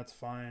wolves, and that's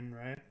fine,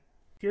 right?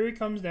 Fury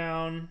comes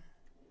down.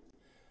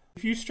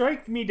 If you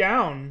strike me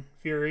down,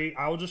 Fury,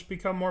 I'll just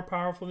become more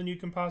powerful than you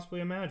can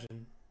possibly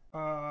imagine.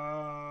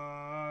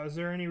 Is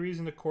there any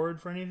reason to Chord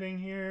for anything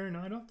here? No,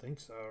 I don't think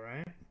so,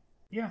 right?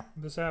 Yeah,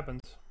 this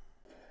happens.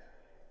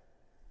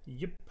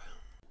 Yep.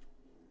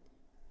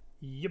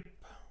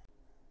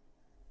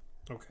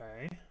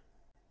 Okay.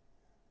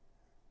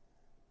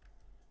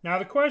 Now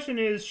the question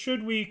is,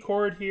 should we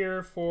Chord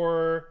here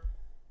for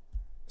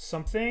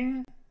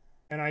something?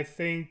 And I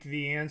think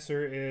the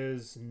answer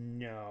is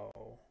no.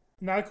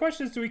 Now the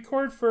question is, do we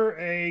chord for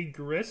a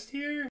Grist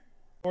here?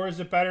 Or is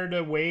it better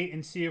to wait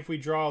and see if we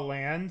draw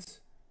lands?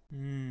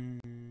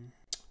 Alright,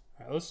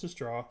 let's just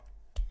draw.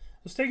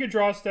 Let's take a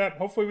draw step.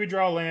 Hopefully we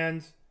draw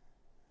lands.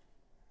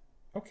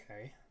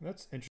 Okay,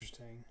 that's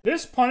interesting.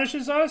 This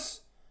punishes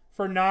us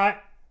for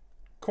not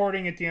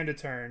chording at the end of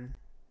turn.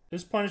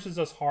 This punishes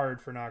us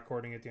hard for not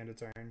chording at the end of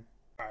turn.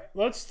 Alright,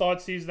 let's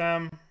Thoughtseize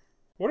them.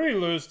 What do we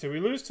lose to? We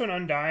lose to an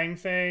Undying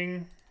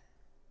thing.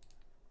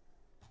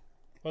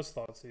 Let's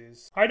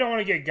Thoughtseize. I don't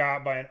want to get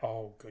got by an...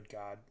 Oh, good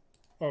God.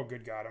 Oh,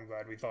 good God, I'm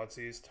glad we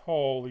Thoughtseized.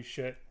 Holy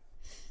shit.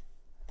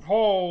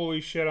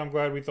 Holy shit, I'm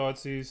glad we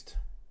Thoughtseized.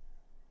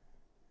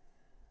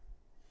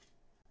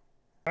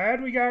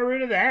 Glad we got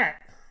rid of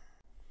that.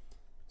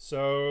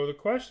 So, the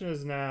question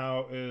is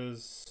now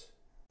is...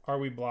 Are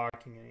we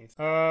blocking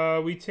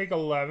anything? We take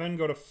 11,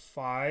 go to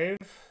 5.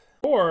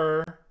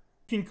 Or...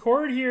 can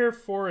chord here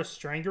for a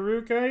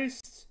Strangleroot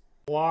Geist,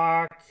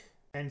 block,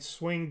 and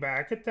swing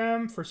back at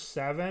them for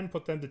 7,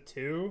 put them to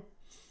 2.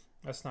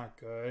 That's not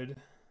good.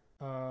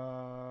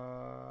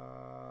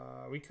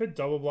 We could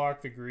double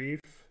block the Grief.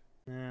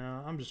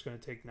 Yeah, I'm just going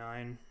to take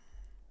 9.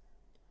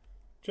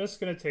 Just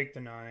going to take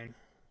the 9.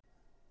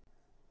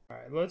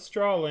 Alright, let's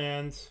draw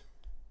land.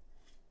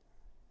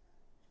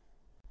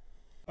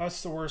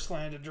 That's the worst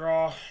land to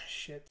draw.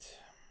 Shit.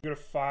 Go to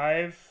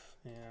 5.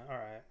 Yeah,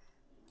 alright.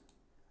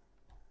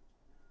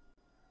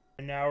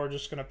 And now we're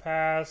just going to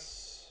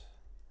pass.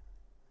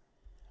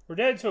 We're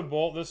dead to a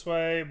bolt this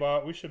way,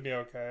 but we should be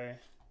okay.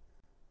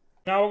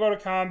 Now we'll go to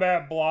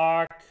combat,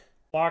 block.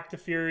 Block the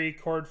Fury,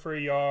 chord for a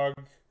Yawg.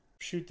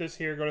 Shoot this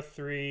here, go to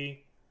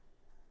 3.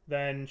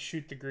 Then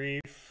shoot the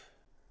Grief.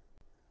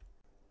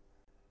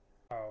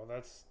 Oh,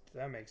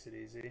 that makes it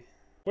easy.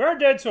 We're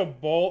dead to a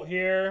bolt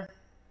here.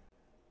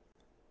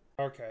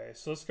 Okay,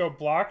 so let's go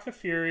block the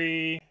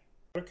Fury.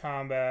 Go to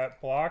combat,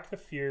 block the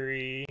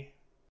Fury.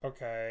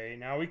 Okay,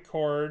 now we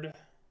chord.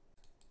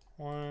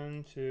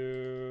 1,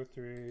 2,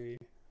 3,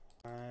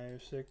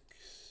 5, 6,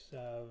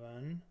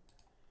 7.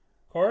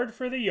 Chord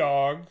for the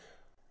Yawg.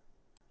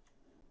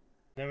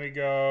 Then we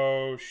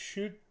go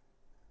shoot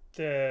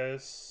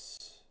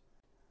this.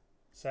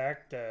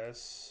 Sack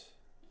this.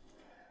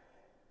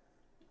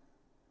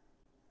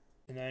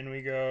 And then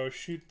we go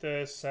shoot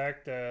this,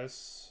 sack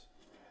this.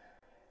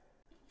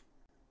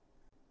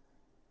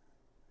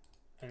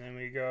 And then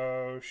we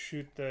go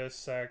shoot this,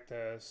 sack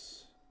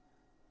this.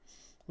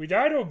 We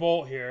die to a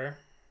bolt here.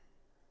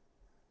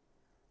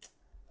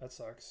 That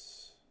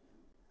sucks.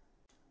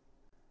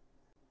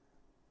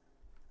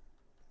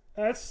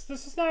 This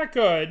is not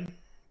good.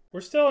 We're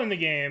still in the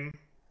game.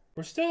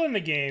 We're still in the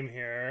game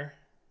here.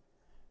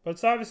 But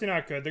it's obviously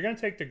not good. They're going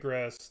to take the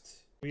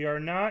Grist. We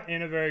are not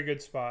in a very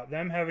good spot.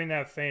 Them having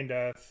that feign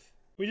death.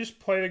 We just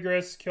play the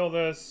Grist, kill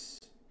this.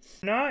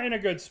 Not in a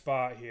good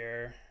spot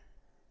here.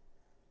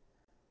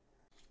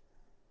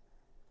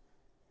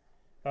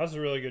 That was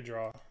a really good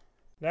draw.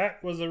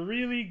 That was a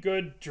really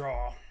good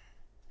draw.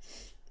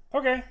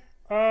 Okay.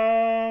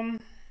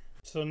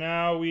 So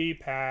now we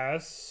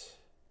pass.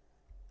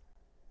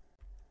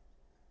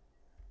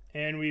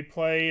 And we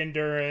play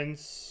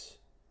Endurance.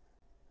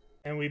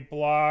 And we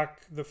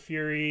block the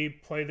Fury,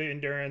 play the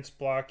Endurance,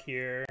 block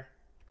here.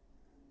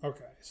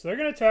 Okay, so they're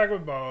going to attack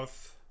with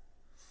both.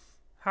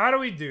 How do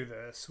we do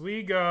this?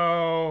 We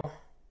go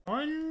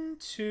 1,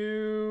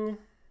 2,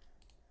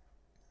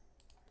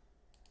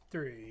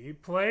 3.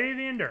 Play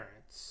the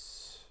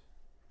Endurance.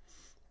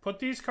 Put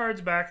these cards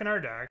back in our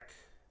deck.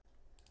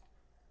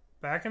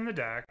 Back in the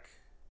deck.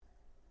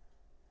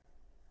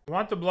 We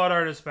want the Blood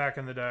Artist back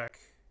in the deck.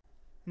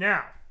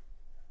 Now,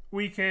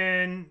 we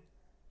can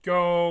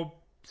go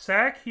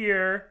sack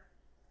here.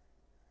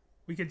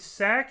 We could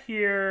sack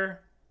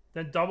here,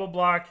 then double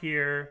block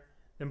here,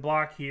 then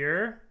block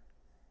here.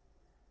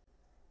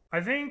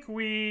 I think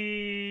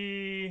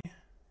we...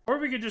 Or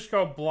we could just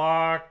go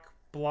block,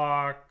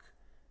 block,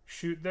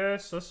 shoot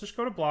this. Let's just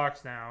go to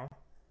blocks now.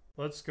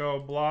 Let's go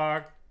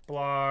block,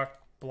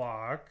 block,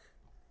 block.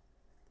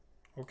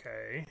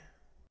 Okay.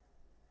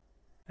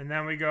 And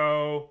then we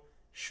go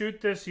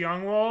shoot this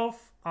Yawgmoth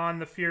on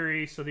the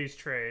Fury so these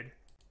trade.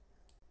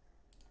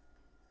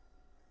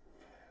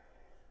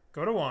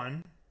 Go to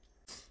 1.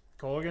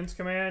 Kolaghan's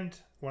Command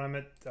when I'm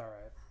at...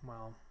 Alright,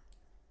 well.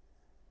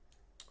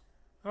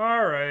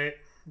 Alright,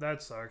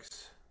 that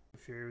sucks. The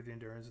Fury with the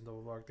Endurance and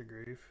double block the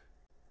Grief.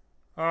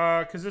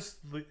 Because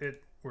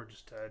we're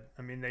just dead.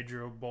 I mean, they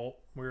drew a bolt.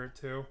 We were at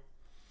 2.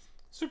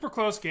 Super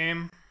close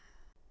game.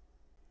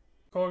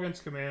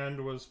 Kolaghan's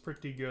Command was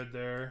pretty good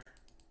there.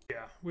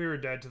 Yeah, we were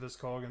dead to this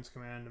Kolaghan's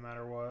Command no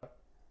matter what.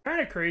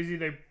 Kind of crazy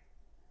they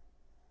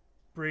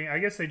bring... I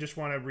guess they just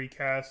want to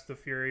recast the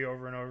Fury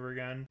over and over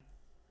again.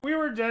 We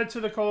were dead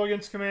to the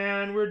Kolaghan's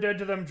Command. We were dead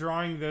to them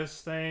drawing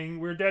this thing.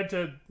 We were dead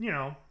to, you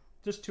know,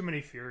 just too many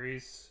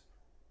Furies.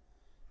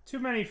 Too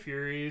many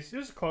Furies. It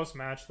was a close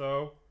match,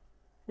 though.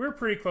 We were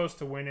pretty close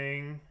to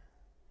winning.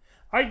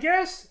 I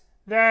guess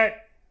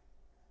that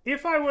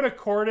if I would have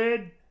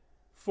chorded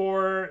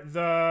for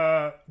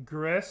the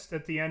Grist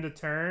at the end of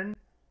turn,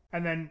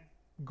 and then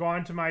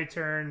gone to my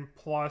turn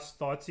plus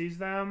Thoughtseize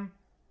them,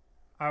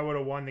 I would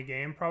have won the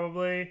game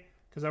probably,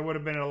 because I would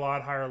have been at a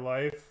lot higher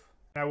life.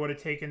 I would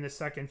have taken the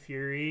second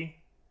Fury,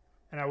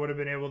 and I would have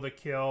been able to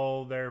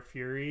kill their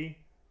Fury.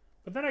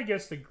 But then I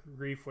guess the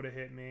Grief would have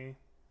hit me.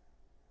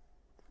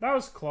 That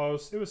was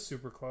close. It was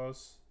super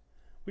close.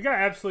 We got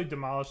absolutely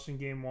demolished in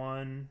game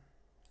 1.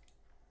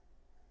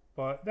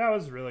 But that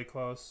was really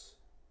close.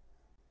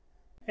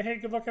 Hey,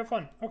 good luck, have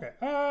fun. Okay,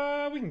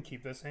 we can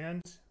keep this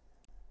hand.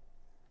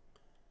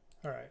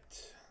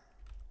 Alright.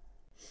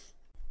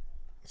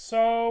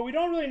 So, we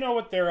don't really know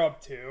what they're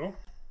up to.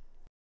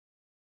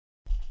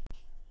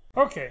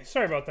 Okay,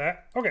 sorry about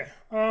that. Okay,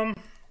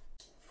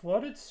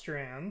 Flooded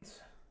Strand.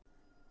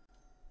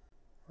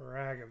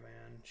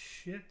 Ragavan.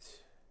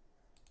 Shit.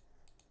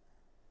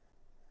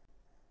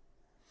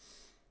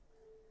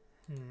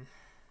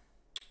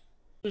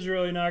 This is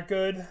really not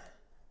good.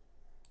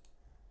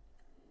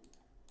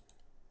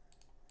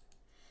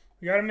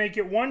 We gotta make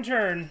it one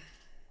turn.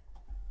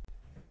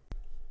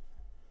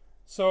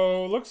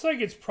 So, looks like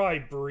it's probably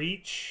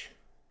Breach.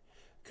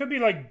 Could be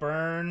like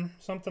Burn,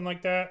 something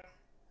like that.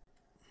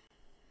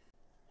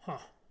 Huh.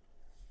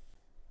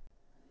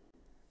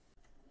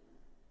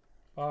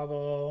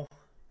 Bobble.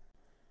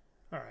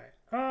 Alright.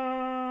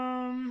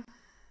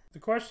 The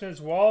question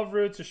is Wall of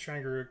Roots or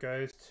Strangleroot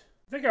Geist?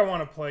 I think I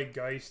want to play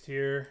Geist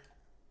here.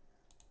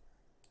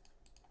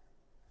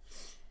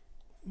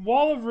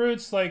 Wall of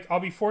Roots, like, I'll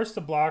be forced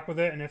to block with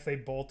it, and if they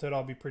bolt it,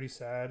 I'll be pretty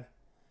sad.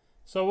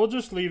 So we'll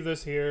just leave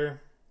this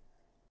here.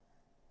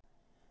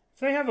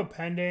 If they have a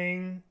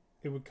pending,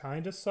 it would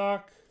kind of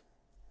suck.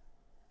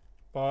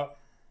 But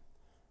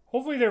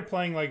hopefully they're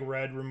playing, like,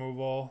 red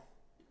removal.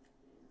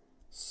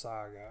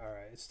 Saga.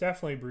 Alright, it's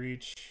definitely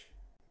Breach.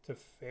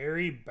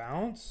 Teferi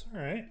bounce.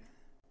 Alright.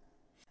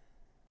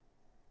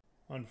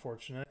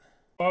 Unfortunate.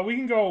 But we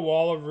can go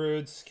Wall of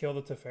Roots, kill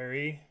the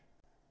Teferi,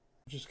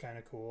 which is kind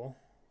of cool.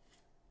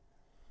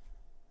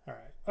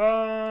 Alright.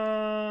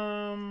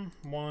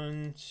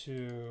 1,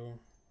 2.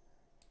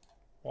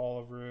 Wall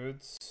of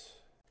Roots.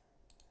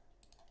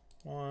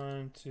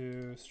 1,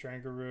 2.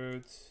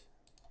 Strangleroot.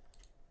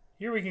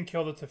 Here we can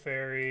kill the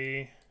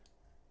Teferi.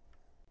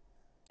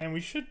 And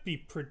we should be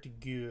pretty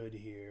good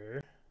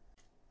here.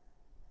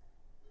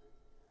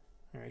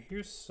 Alright,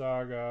 here's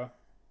Saga.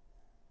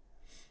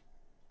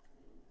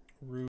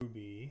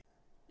 Ruby.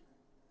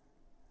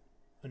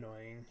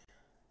 Annoying.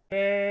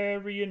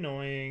 Very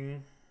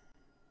annoying.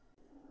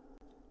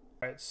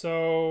 Alright,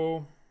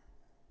 so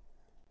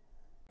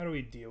how do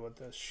we deal with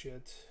this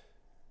shit?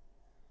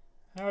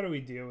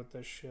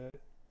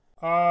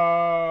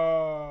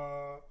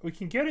 We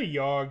can get a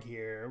Yawg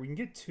here. We can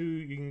get 2.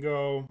 You can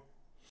go.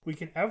 We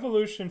can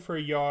evolution for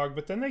a Yawg,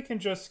 but then they can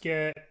just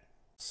get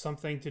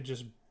something to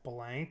just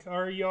blank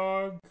our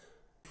Yawg.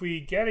 If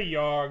we get a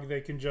Yawg, they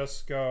can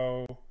just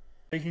go.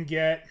 They can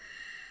get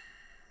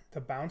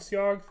the bounce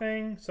Yawg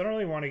thing. So I don't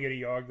really want to get a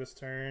Yawg this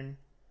turn.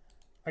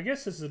 I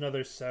guess this is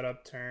another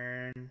setup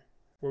turn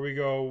where we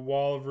go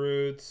Wall of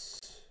Roots.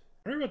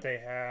 I wonder what they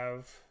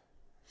have.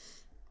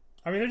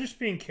 I mean, they're just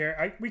being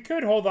we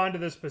could hold on to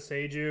this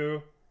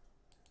Boseiju,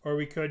 or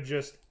we could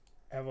just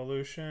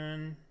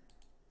evolution.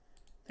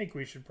 I think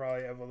we should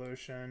probably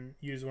evolution.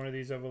 Use one of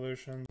these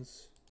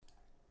evolutions.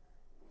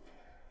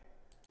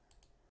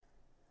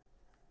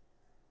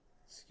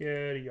 Let's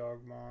get a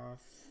Yawgmoth.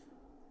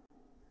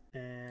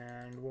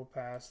 And we'll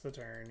pass the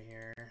turn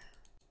here.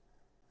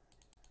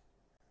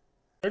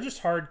 They're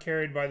just hard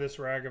carried by this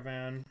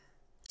Ragavan.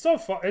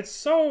 It's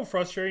so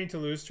frustrating to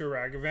lose to a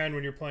Ragavan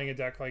when you're playing a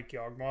deck like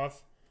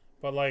Yawgmoth.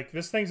 But like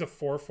this thing's a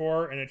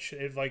 4/4, and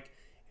it like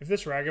if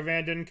this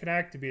Ragavan didn't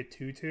connect, it'd be a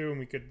 2/2, and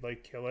we could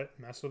like kill it,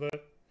 mess with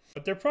it.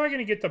 But they're probably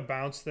gonna get the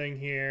bounce thing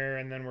here,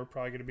 and then we're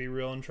probably gonna be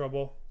real in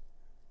trouble.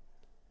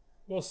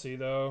 We'll see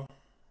though.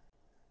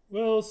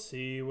 We'll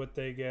see what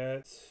they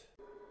get.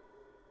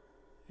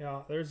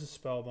 Yeah, there's a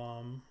spell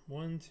bomb.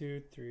 1,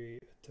 2, 3.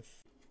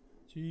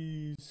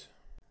 Jeez.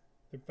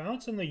 They're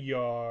bouncing the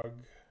Yawg.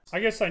 I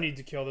guess I need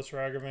to kill this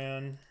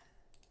Ragavan.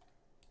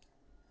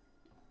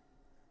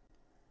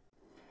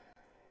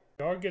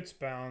 Yawg gets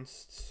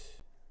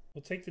bounced.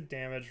 We'll take the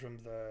damage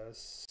from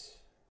this.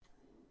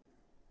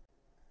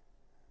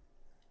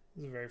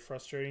 This is very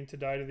frustrating to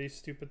die to these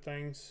stupid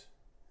things.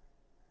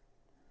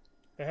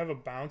 They have a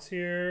bounce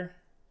here.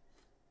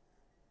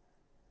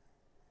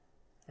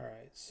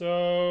 Alright,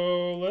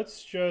 so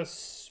let's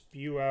just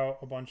spew out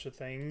a bunch of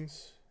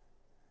things.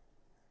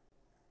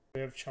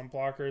 We have chump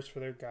blockers for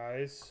their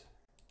guys.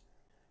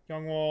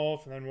 Young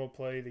Wolf, and then we'll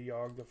play the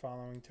Yawg the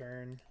following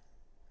turn.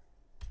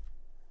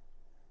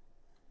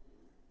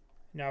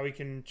 Now we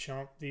can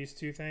chump these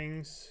 2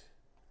 things.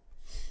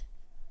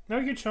 Now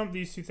we can chump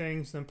these 2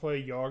 things, then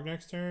play Yawg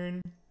next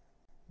turn.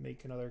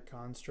 Make another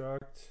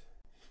construct.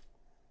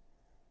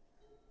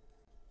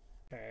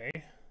 Okay.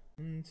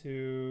 1,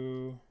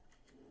 2...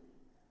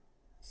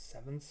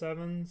 7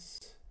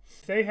 7s.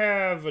 They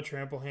have a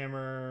Trample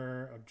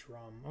Hammer, a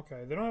Drum.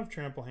 Okay, they don't have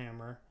Trample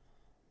Hammer.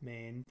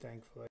 Main,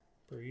 thankfully.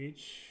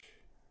 Breach.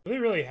 What do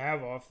they really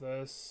have off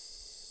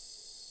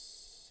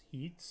this?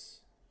 Heats?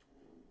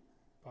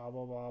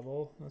 Bobble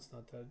bobble. That's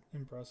not that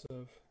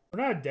impressive.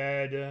 We're not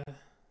dead,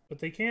 but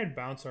they can't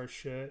bounce our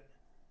shit.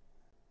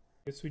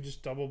 Guess we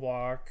just double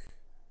block.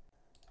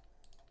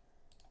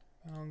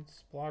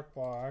 Bounce, block,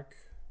 block.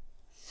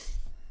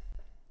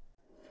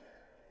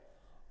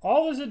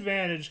 All this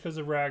advantage because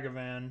of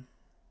Ragavan.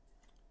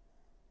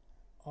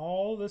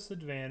 All this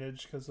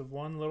advantage because of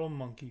one little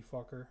monkey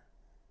fucker.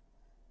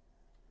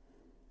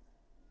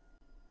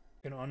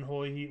 Can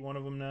unholy heat one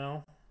of them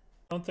now.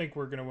 I don't think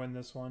we're going to win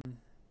this one.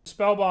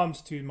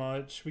 Spellbomb's too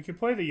much. We could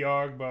play the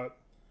Yawg, but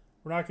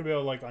we're not going to be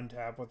able to like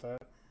untap with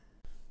it.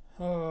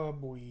 Oh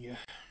boy.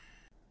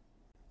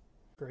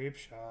 Grape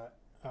shot.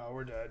 Oh,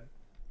 we're dead.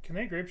 Can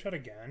they grape shot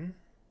again?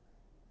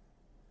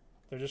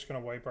 They're just going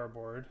to wipe our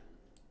board.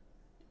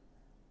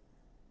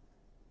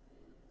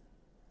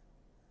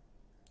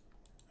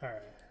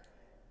 Alright.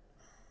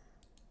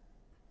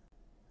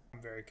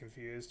 I'm very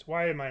confused.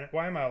 Why am I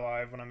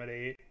alive when I'm at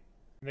 8?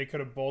 They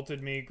could have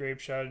bolted me, grape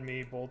shotted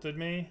me, bolted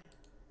me.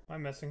 Am I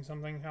missing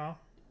something, huh?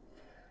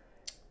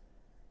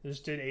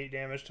 This did 8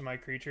 damage to my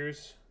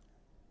creatures.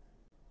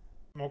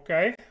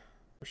 Okay.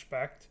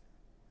 Respect.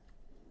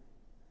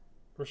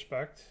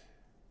 Respect.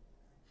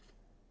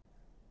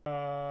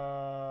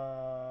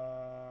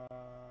 I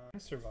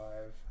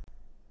survive.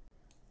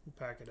 We'll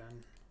pack it in.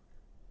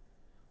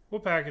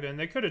 We'll pack it in.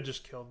 They could have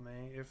just killed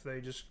me if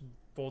they just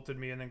bolted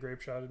me and then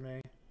grape shotted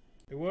me.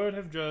 It would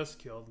have just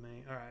killed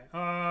me.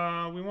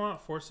 Alright. We want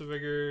Force of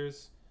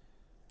Vigors.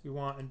 We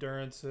want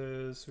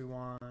Endurances. We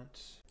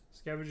want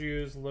Scavenging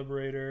Ooze,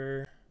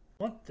 Liberator.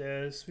 We want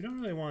this. We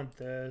don't really want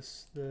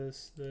this.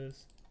 This.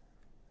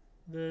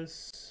 We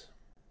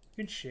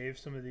can shave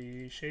some of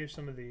these. Shave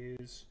some of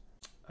these.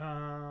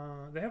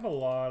 They have a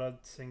lot of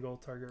single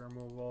target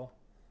removal.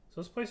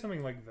 So let's play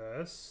something like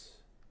this.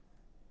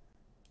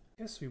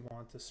 I guess we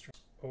want this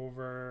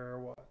over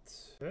what?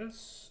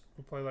 This?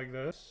 We'll play like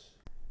this.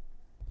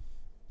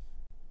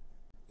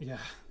 Yeah.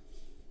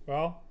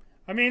 Well,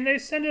 I mean, they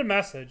sent a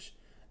message.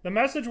 The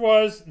message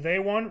was they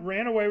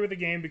ran away with the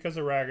game because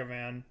of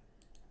Ragavan.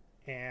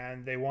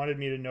 And they wanted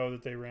me to know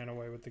that they ran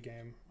away with the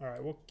game.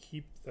 Alright, we'll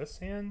keep this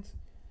hand.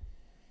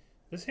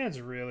 This hand's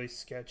really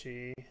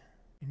sketchy.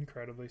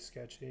 Incredibly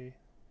sketchy.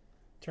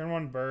 Turn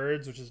 1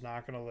 birds, which is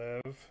not going to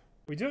live.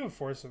 We do have a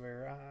Force of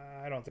Vigor.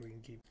 I don't think we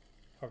can keep...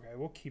 Okay,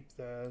 we'll keep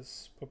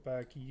this. Put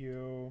back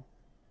you.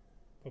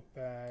 Put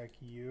back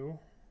you.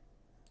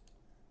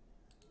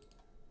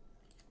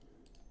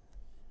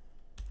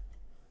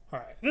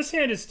 Alright, this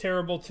hand is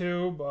terrible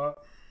too,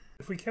 but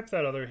if we kept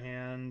that other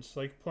hand,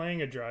 like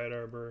playing a Dryad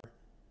Arbor,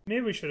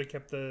 maybe we should have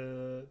kept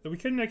the... We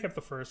couldn't have kept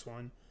the first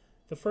one.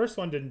 The first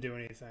one didn't do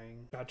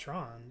anything. Got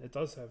Thran. It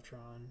does have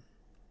Thran.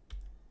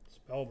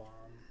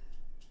 Spellbomb.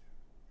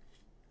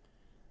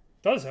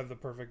 Does have the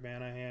perfect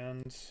mana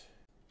hand.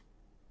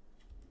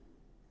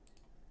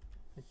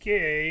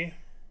 Okay.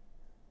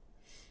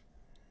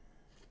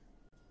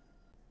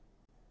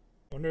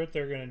 Wonder what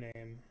they're gonna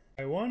name.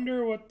 I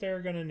wonder what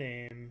they're gonna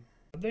name.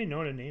 How'd they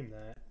know to name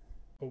that?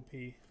 OP.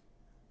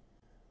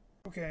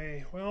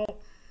 Okay, well,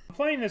 I'm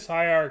playing this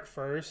Hierarch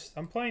first.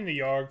 I'm playing the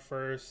Yawg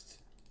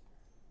first.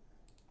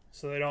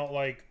 So they don't,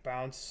 like,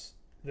 bounce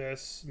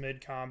this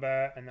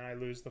mid-combat and then I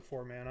lose the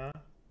 4 mana.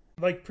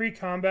 Like,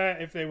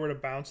 pre-combat, if they were to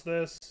bounce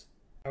this,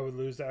 I would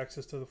lose the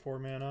access to the 4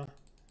 mana.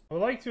 I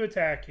would like to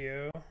attack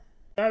you.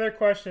 Another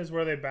question is,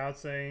 were they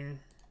bouncing?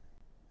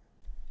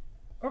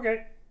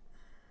 Okay.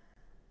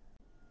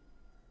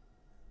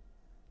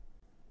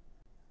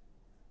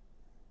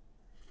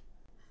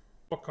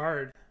 What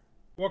card?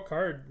 What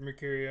card,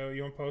 Mercurio?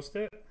 You want to post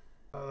it?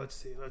 Let's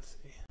see.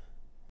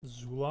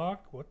 Zulok?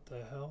 What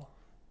the hell?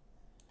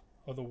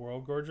 Oh, the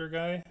World Gorger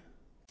guy?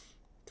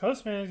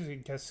 Colorless Mana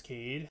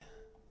Cascade.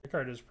 That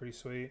card is pretty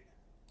sweet.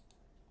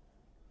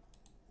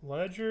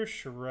 Ledger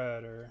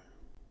Shredder.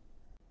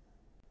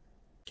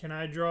 Can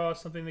I draw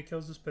something that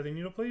kills this Pithing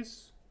Needle,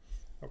 please?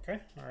 Okay,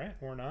 alright,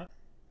 or not.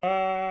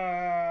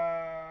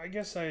 I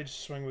guess I'd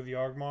swing with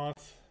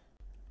Yawgmoth.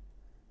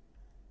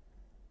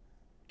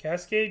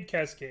 Cascade?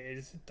 Cascade.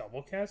 Is it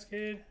double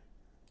Cascade?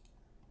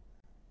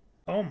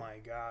 Oh my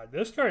god,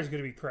 this card is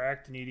going to be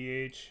cracked in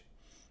EDH.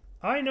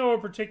 I know a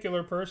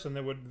particular person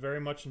that would very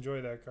much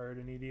enjoy that card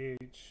in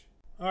EDH.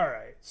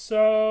 Alright,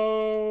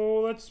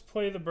 so let's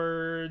play the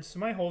birds.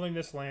 Am I holding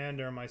this land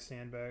or am I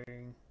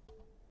sandbagging?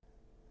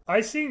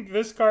 I think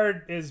this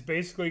card is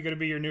basically going to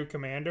be your new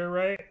commander,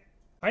 right?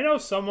 I know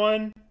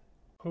someone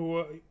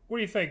who... what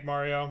do you think,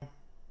 Mario?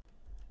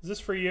 Is this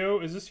for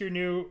you? Is this your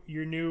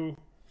new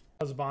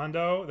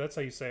husbando? That's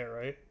how you say it,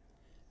 right?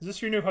 Is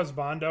this your new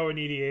husbando in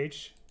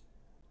EDH?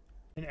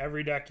 In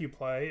every deck you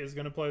play is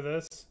going to play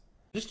this?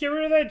 Just get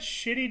rid of that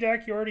shitty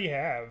deck you already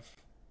have.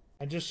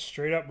 And just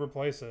straight up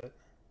replace it.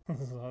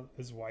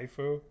 His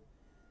waifu?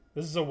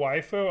 This is a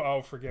waifu?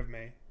 Oh, forgive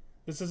me.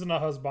 This isn't a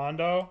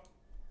husbando?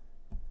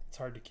 It's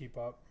hard to keep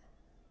up.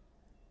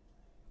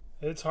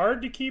 It's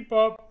hard to keep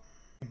up.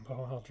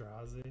 Bo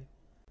Eldrazi.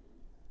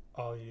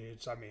 Oh,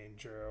 I mean,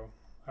 Drew.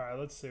 Alright,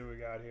 let's see what we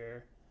got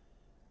here.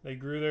 They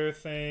grew their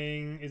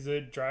thing. Is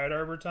it Dryad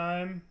Arbor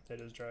time?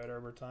 It is Dryad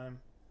Arbor time.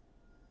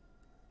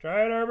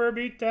 Dryad Arbor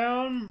beat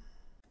down.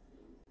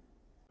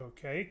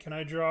 Okay, can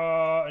I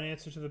draw an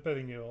answer to the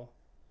Pithing Needle?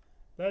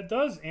 That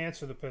does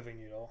answer the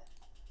Pithing Needle.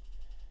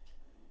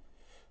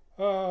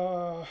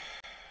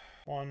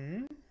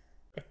 1,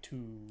 a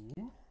 2.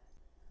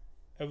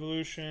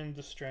 Evolution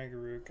to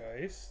Strangleroot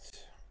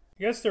Geist.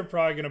 I guess they're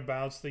probably going to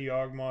bounce the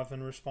Yawgmoth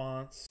in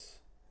response.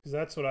 Because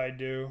that's what I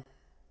do.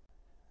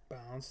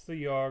 Bounce the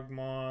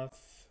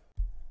Yawgmoth.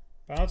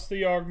 Bounce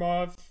the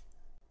Yawgmoth.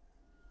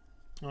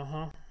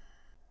 Uh-huh.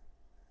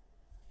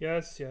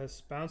 Yes,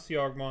 yes. Bounce the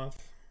Yawgmoth.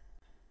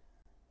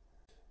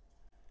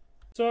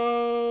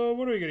 So,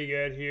 what are we going to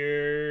get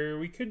here?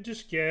 We could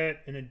just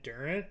get an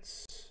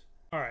Endurance.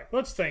 Alright,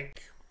 let's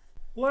think.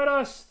 Let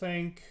us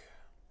think.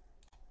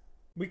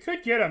 We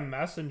could get a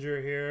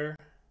Messenger here.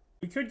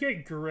 We could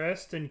get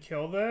Grist and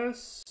kill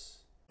this.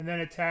 And then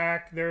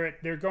attack.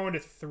 They're going to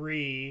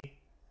 3.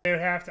 They would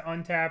have to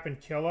untap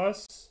and kill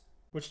us,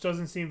 which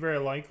doesn't seem very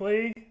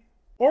likely.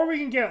 Or we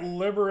can get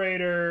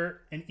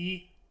Liberator and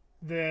eat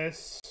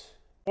this.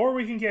 Or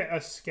we can get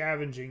a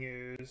Scavenging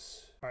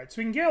Ooze. Alright, so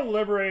we can get a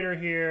Liberator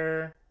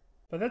here.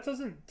 But that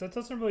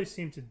doesn't really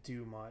seem to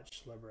do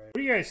much, Liberator. What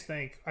do you guys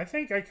think? I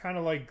think I kind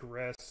of like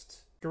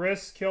Grist.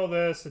 Grist, kill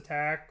this,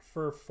 attack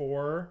for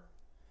 4.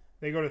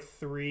 They go to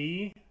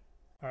 3.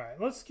 Alright,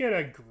 let's get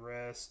a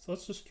Grist.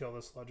 Let's just kill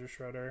this Ledger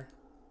Shredder.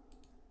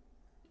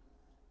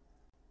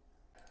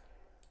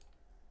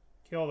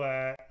 Kill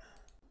that.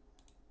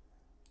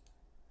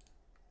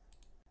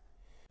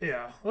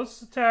 Yeah,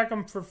 let's attack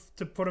him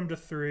to put him to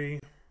 3.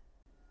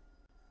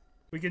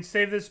 We can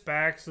save this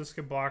back so this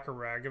could block a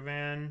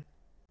Ragavan.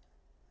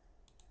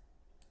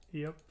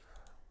 Yep.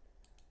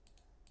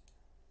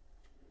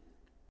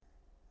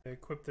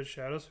 Equip the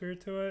Shadow Sphere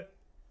to it.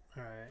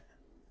 Alright.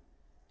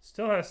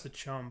 Still has to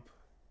chump.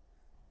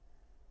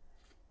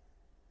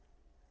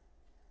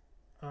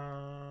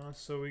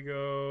 So we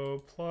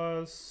go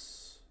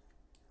plus.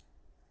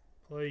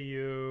 Play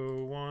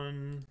you.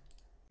 1,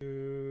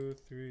 2,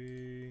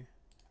 3.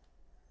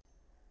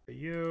 Play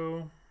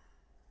you.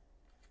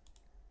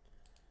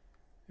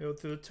 Go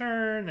through the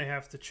turn. They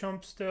have to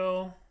chump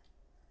still.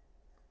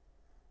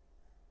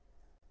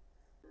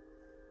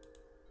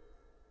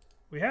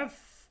 We have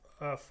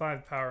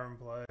 5 power in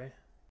play.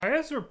 I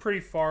guess we're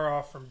pretty far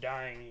off from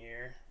dying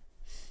here.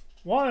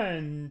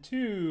 1,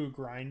 2,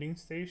 grinding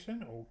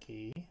station.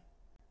 Okay.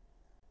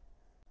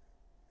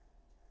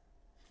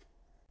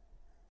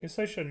 Guess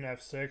I shouldn't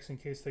F6 in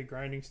case they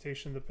grinding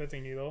station the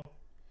Pithing Needle.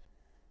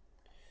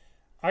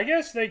 I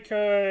guess they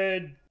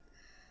could.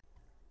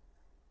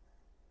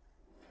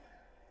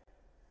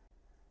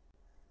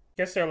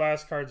 Guess their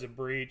last card's a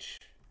Breach.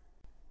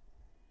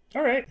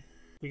 Alright.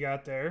 We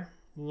got there.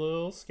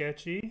 Little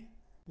sketchy.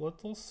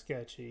 Little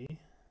sketchy.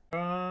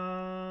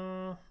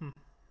 Okay.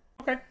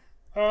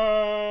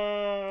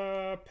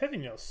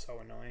 Pithing Needle's so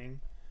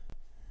annoying.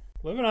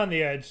 Living on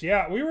the edge.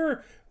 Yeah, we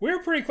were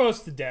pretty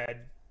close to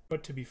dead,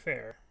 but to be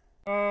fair.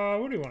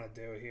 What do we want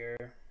to do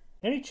here?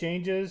 Any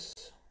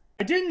changes?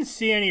 I didn't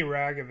see any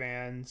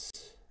Ragavans.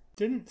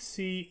 Didn't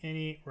see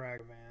any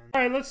Ragavans.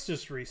 Alright, let's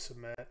just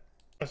resubmit.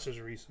 Let's just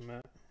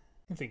resubmit.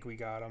 I think we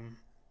got him.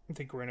 I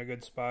think we're in a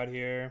good spot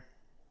here.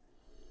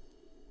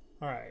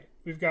 Alright,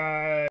 we've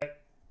got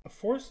a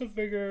Force of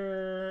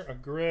Vigor, a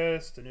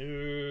Grist, an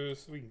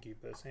Ooze. We can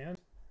keep this hand.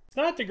 It's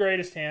not the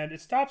greatest hand.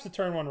 It stops the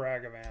turn 1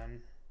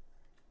 Ragavan.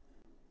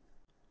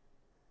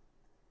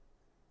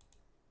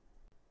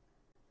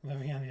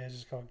 Living on the edge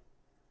is called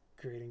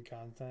creating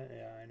content.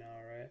 Yeah, I know,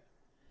 right?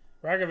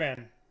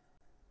 Ragavan.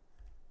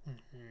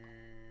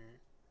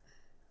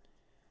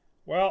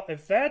 Well,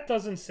 if that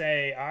doesn't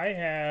say I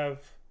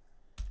have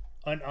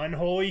an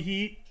unholy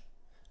heat,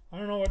 I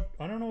don't know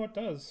what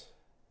does.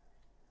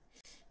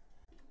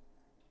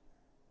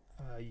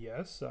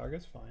 Yes,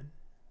 Saga's fine.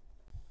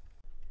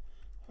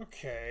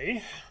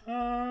 Okay.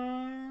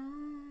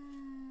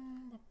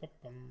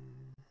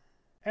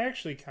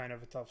 Actually kind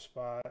of a tough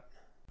spot.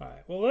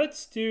 Alright, well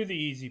let's do the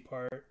easy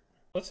part.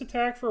 Let's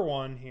attack for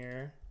 1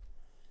 here.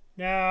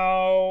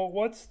 Now,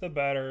 what's the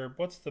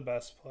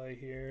best play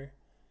here?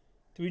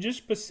 Do we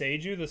just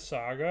Boseiju the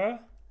Saga?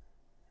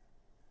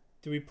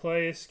 Do we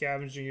play a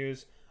Scavenging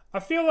Ooze?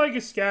 I feel like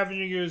a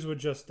Scavenging Ooze would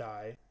just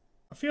die.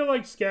 I feel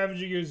like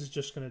Scavenging Ooze is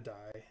just gonna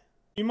die.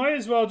 You might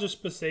as well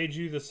just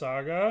Boseiju the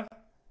Saga.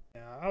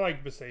 Yeah, I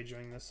like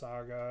Boseijuing the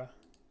Saga.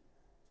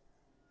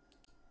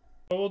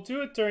 But we'll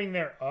do it during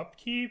their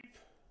upkeep.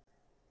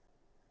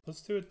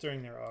 Let's do it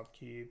during their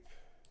upkeep.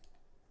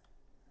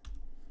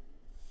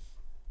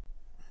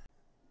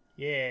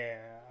 Yeah.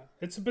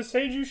 It's a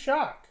Boseiju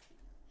Shock.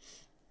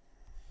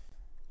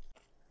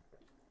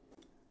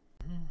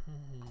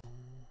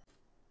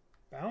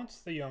 Bounce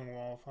the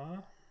Yawgmoth,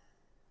 huh?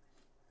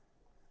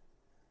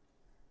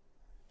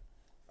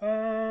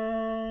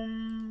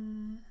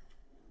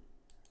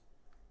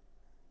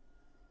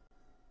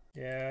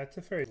 Yeah, it's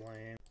a very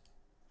lame.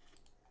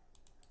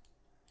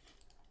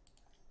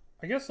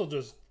 I guess I'll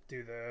just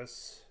do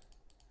this.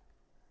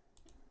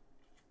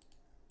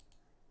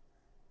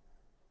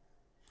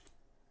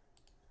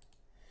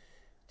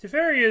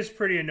 Teferi is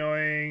pretty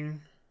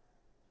annoying.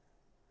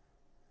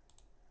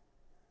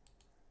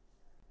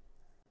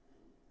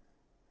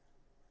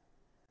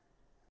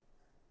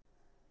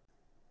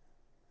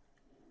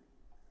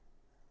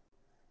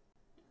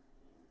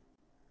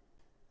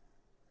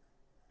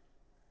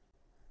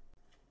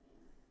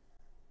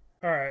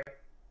 Alright.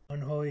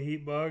 Unholy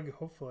Heat Bug,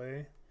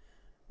 hopefully.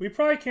 We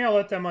probably can't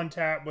let them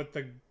untap with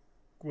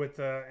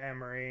the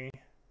Emery.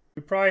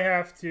 We probably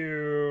have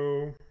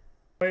to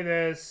play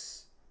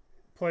this,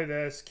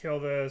 kill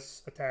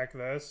this, attack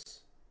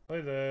this.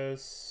 Play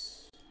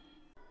this.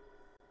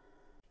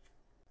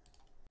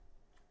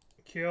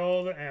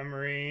 Kill the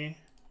Emery.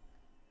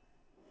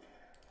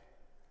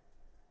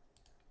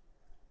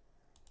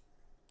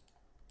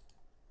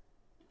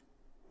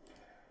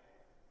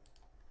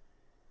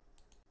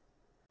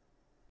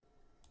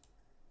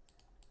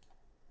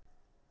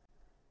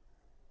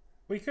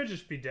 We could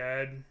just be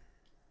dead.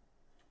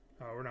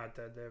 Oh, we're not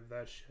dead. They have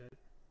that shit.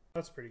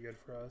 That's pretty good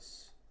for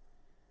us.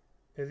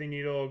 Pithing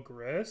Needle,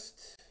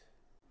 Grist.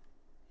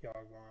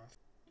 Yawgmoth.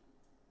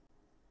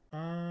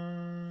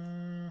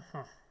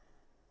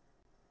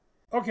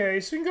 Okay,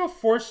 so we can go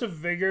Force of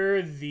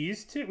Vigor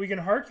these two. We can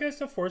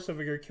hardcast a Force of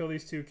Vigor, kill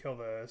these two, kill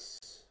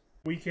this.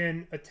 We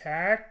can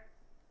attack,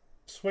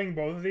 swing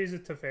both of these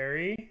at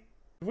Teferi.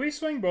 If we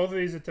swing both of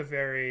these at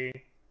Teferi,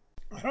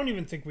 I don't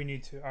even think we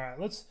need to. Alright,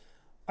 let's...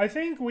 I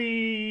think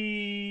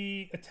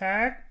we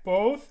attack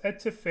both at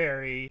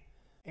Teferi,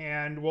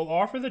 and we'll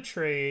offer the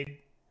trade.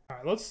 All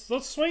right,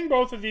 let's swing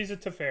both of these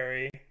at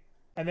Teferi,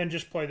 and then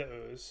just play the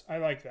Ooze. I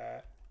like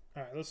that.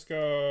 All right, let's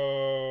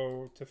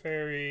go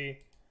Teferi,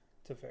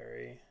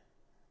 Teferi.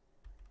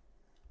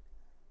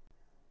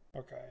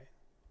 Okay,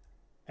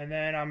 and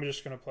then I'm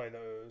just gonna play the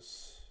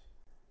Ooze.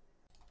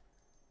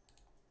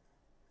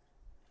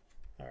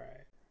 All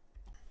right.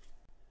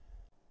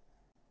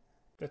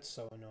 That's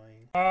so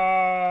annoying.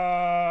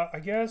 I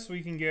guess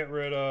we can get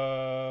rid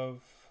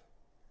of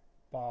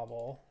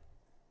Bauble.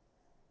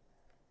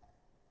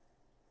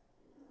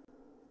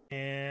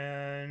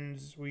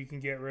 And we can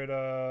get rid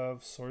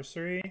of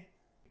Sorcery.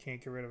 Can't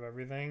get rid of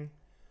everything.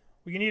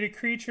 We can eat a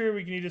creature,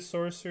 we can eat a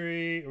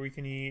sorcery, or we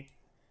can eat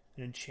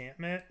an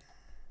enchantment.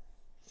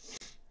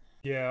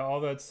 Yeah, all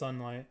that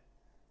sunlight.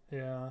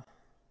 Yeah.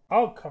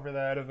 I'll cover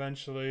that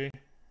eventually.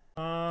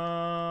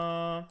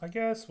 I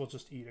guess we'll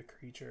just eat a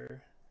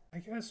creature. I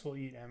guess we'll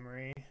eat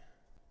Emery.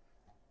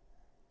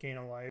 Gain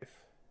a life.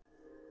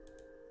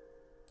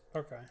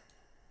 Okay.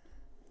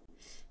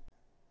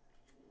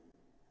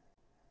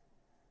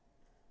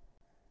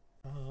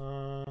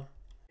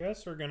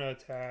 Guess we're gonna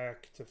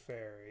attack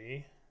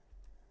Teferi.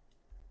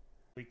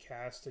 We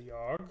cast a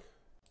Yawg.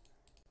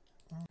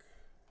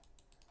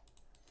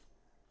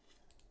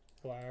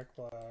 Black,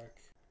 black.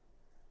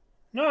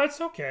 No, it's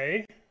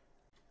okay.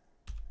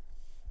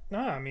 No,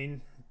 I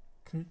mean...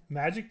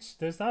 Magic,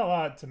 there's not a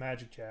lot to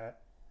Magic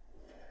Chat.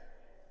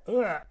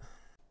 Ugh.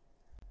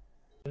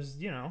 There's,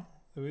 you know,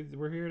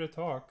 we're here to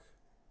talk.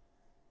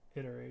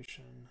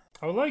 Iteration.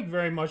 I would like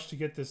very much to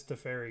get this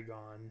Teferi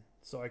gone,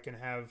 so I can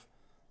have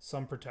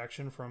some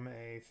protection from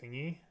a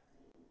thingy.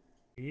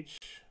 Breach.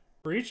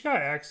 Breach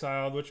got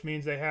exiled, which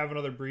means they have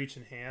another Breach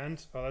in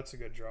hand. Oh, that's a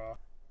good draw.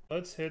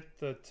 Let's hit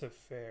the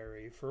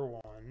Teferi for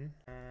one,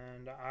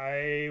 and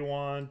I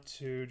want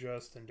to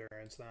just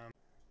Endurance them.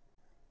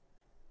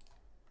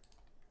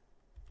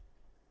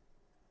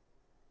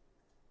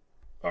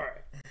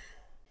 Alright.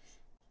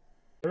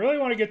 I really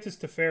want to get this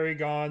Teferi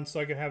gone so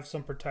I can have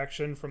some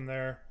protection from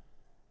their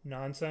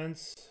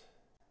nonsense.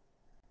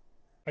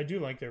 I do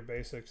like their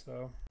basics,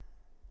 though.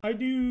 I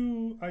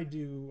do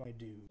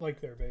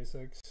like their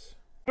basics.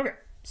 Okay,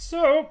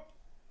 so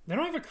they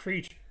don't have a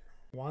creature.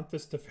 I want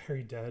this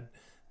Teferi dead.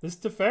 This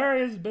Teferi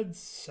has been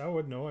so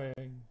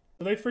annoying.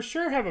 They for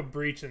sure have a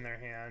Breach in their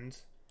hand.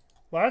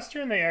 Last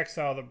turn they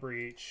exiled the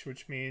Breach,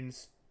 which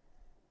means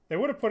they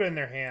would have put it in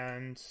their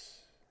hand.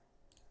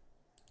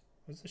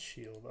 What's the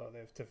shield? Oh, they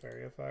have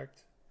Teferi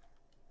effect.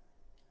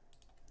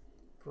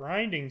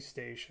 Grinding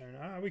Station.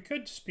 We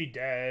could just be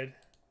dead.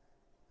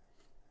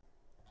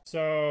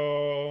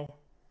 So,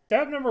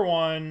 step number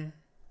one,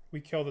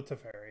 we kill the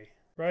Teferi,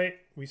 right?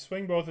 We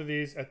swing both of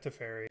these at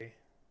Teferi.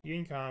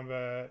 Begin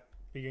combat,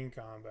 begin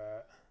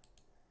combat.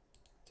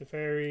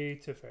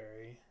 Teferi,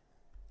 Teferi.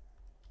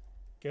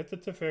 Get the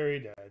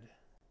Teferi dead.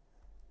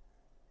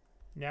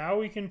 Now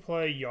we can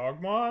play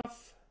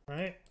Yawgmoth,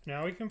 right?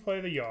 Now we can play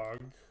the Yawg.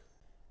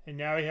 And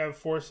now we have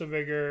Force of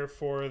Vigor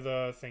for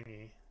the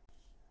thingy.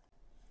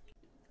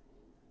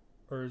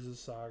 Urza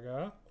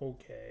Saga.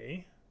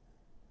 Okay.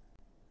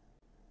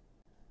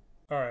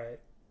 Alright.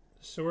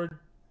 So we're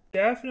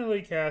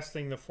definitely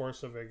casting the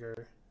Force of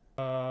Vigor.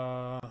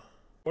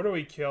 What are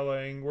we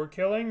killing? We're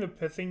killing the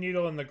Pithing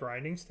Needle and the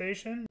Grinding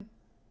Station?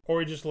 Or are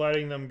we just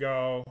letting them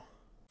go?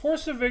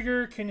 Force of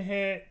Vigor can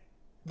hit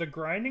the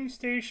Grinding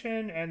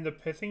Station and the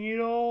Pithing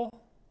Needle.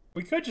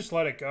 We could just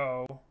let it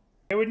go.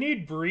 They would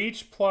need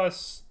Breach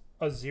plus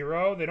a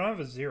 0. They don't have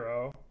a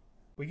 0.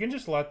 We can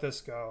just let this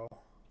go.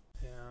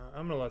 Yeah,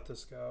 I'm gonna let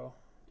this go.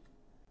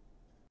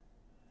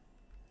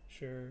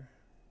 Sure.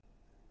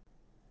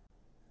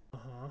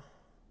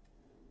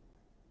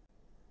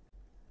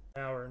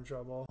 Now we're in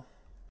trouble.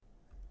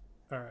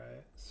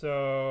 Alright,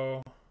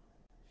 so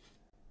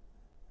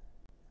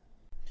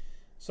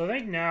I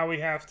think now we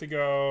have to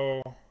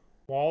go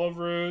Wall of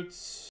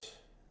Roots.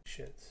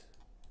 Shit.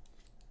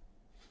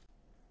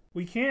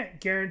 We can't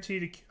guarantee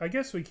to... I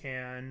guess we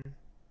can.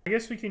 I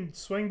guess we can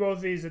swing both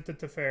of these at the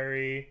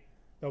Teferi.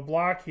 They'll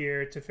block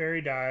here.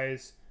 Teferi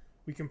dies.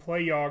 We can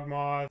play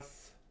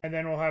Yawgmoth. And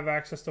then we'll have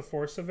access to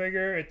Force of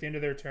Vigor at the end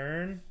of their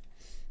turn.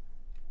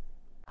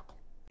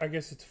 I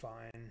guess it's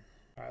fine.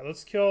 Alright,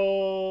 let's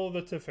kill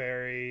the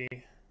Teferi.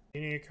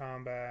 Beginning of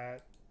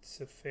combat.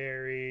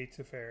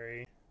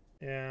 Teferi.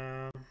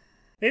 Yeah.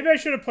 Maybe I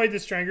should have played the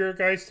Strangleroot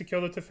Geist to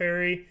kill the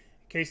Teferi in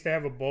case they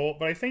have a bolt,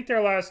 but I think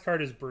their last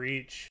card is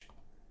Breach.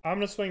 I'm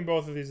going to swing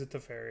both of these at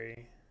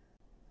Teferi.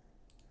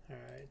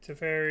 Alright,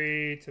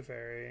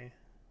 Teferi.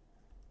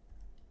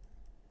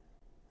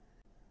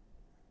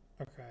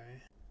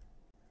 Okay.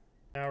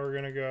 Now we're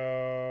going to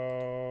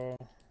go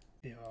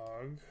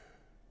Yawg.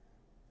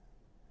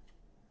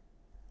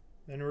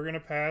 Then we're going to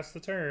pass the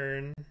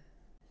turn.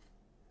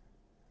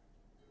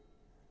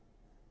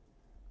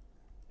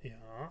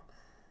 Yeah.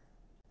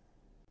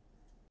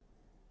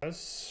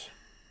 Yes.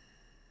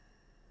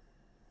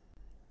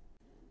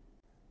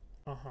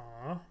 We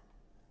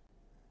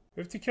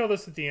have to kill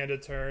this at the end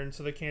of turn,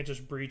 so they can't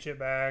just breach it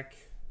back.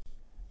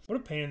 What a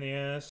pain in the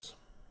ass.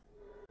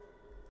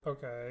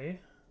 Okay.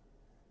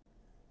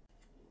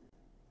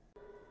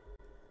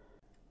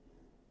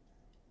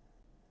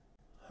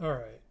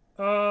 Alright.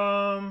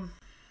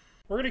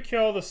 We're gonna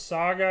kill the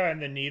Saga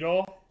and the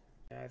Needle.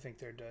 Yeah, I think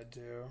they're dead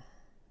too.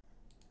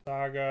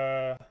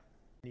 Saga,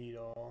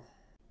 Needle.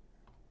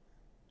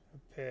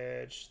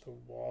 Pitch the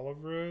Wall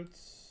of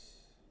Roots.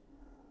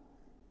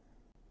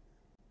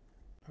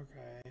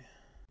 Okay.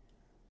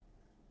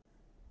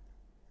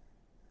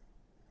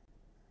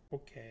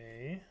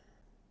 Okay.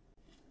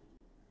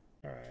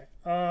 Alright.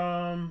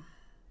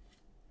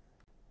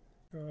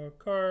 Draw a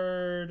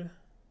card.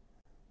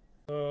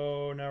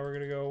 So now we're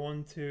gonna go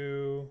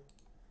 1-2.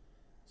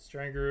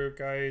 Strangleroot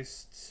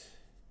Geist.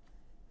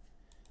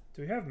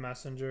 Do we have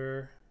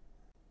Messenger?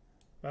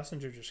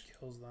 Messenger just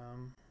kills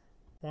them.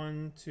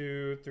 1,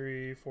 2,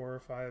 3, 4,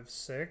 5,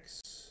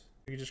 6.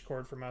 We can just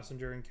chord for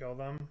Messenger and kill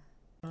them.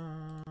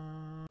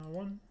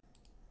 1.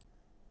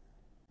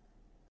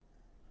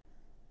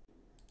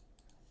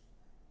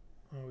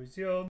 Always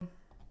yield.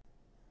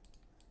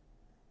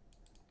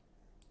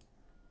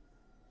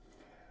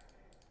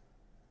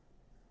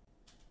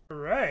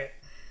 Alright.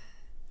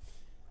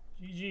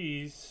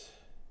 GG's.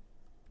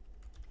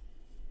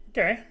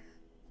 Okay.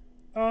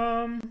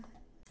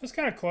 It's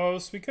kind of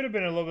close. We could have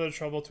been in a little bit of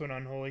trouble to an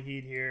Unholy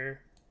Heat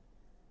here.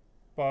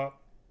 But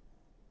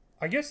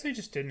I guess they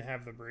just didn't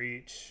have the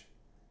breach.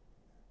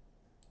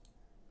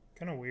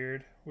 Kind of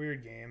weird.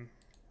 Weird game.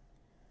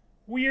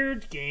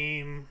 Weird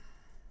game.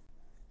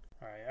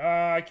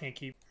 Alright, I can't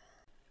keep...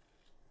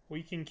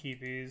 We can keep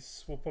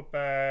these. We'll put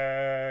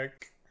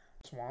back...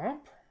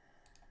 Swamp?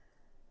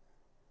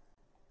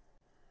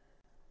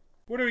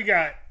 What do we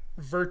got?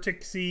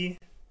 Vertixy.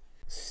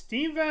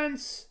 Steam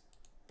Vents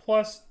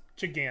plus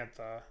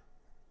Gigantha.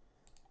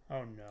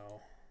 Oh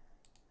no.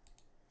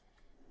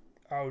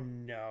 Oh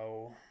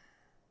no.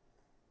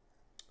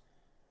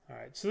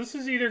 Alright, so this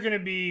is either going to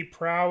be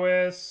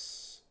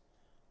Prowess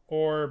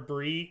or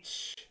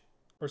Breach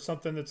or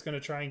something that's going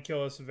to try and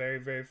kill us very,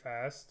 very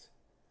fast.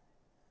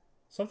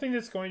 Something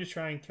that's going to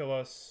try and kill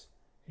us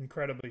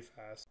incredibly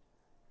fast.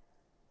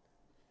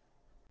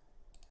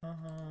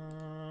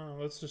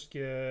 Let's just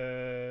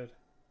get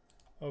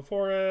a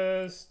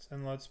Forest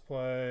and let's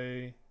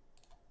play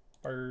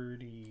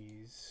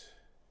Birdies.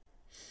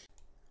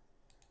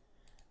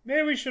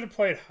 Maybe we should have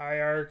played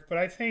Hierarch, but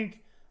I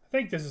think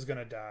this is going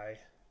to die.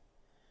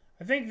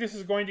 I think this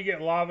is going to get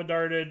lava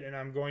darted, and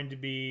I'm going to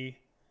be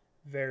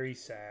very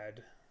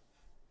sad.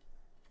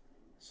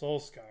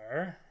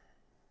 Soulscar.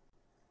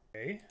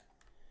 Okay.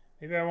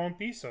 Maybe I won't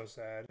be so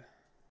sad.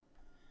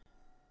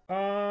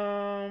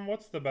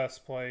 What's the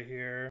best play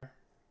here?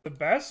 The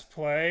best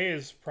play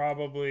is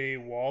probably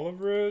Wall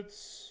of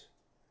Roots.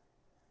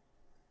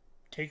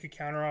 Take a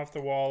counter off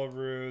the Wall of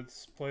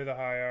Roots. Play the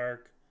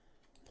Hierarch.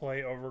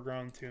 Play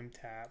Overgrown Tomb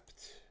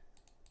tapped.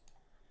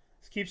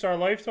 This keeps our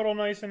life total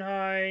nice and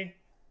high.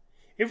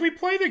 If we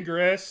play the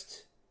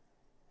Grist,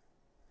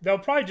 they'll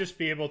probably just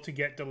be able to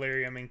get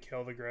Delirium and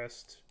kill the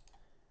Grist.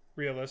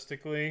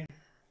 Realistically.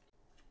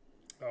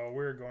 Oh,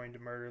 we're going to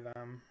murder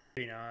them.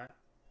 Maybe not.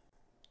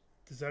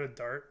 Is that a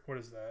dart? What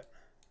is that?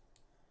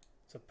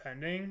 It's a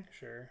pending?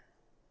 Sure.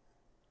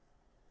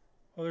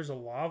 Oh, there's a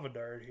lava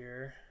dart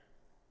here.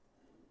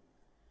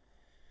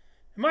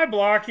 Am I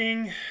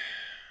blocking?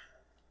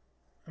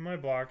 Am I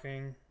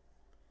blocking?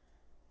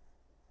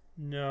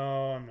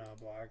 No, I'm not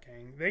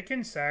blocking. They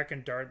can sack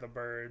and dart the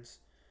birds,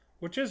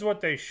 which is what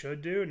they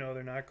should do. No,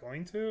 they're not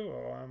going to.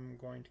 Oh, I'm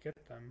going to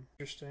get them.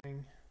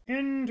 Interesting.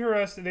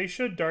 Interesting. They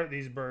should dart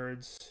these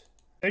birds.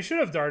 They should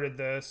have darted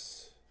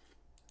this.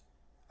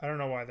 I don't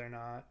know why they're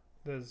not.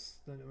 There's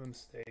a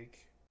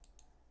mistake.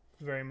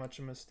 very much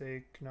a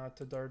mistake not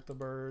to dart the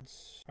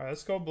birds. All right,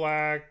 let's go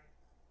black,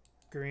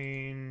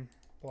 green,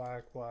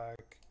 black,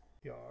 black,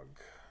 Yawg.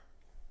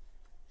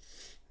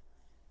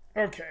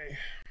 Okay.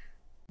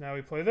 Now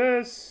we play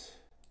this.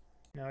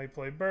 Now we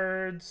play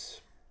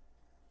birds.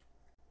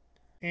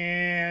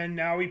 And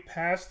now we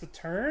pass the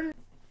turn?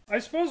 I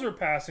suppose we're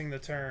passing the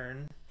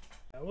turn.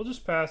 Yeah, we'll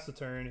just pass the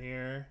turn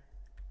here.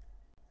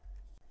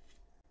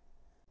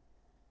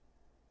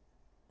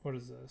 What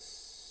is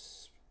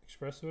this?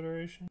 Expressive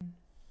iteration?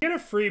 Get a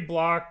free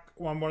block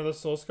on one of the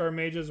Soulscar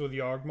mages with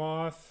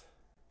Yawgmoth.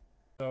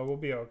 So we'll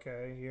be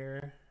okay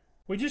here.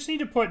 We just need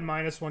to put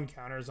 -1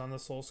 counters on the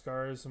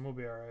Soulscars and we'll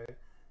be alright.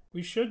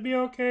 We should be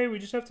okay, we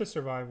just have to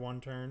survive one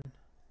turn.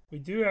 We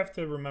do have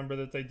to remember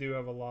that they do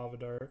have a Lava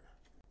Dart.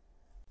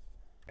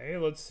 Okay,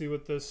 let's see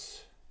what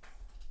this...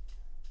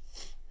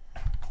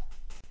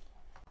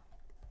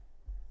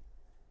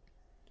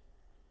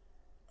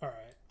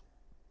 Alright.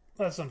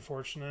 That's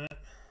unfortunate.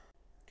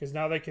 Because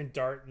now they can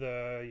dart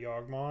the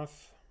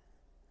Yawgmoth.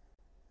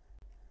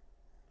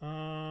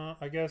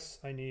 I guess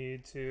I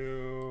need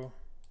to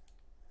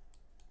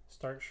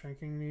start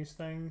shrinking these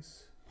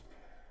things.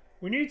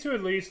 We need to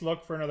at least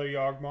look for another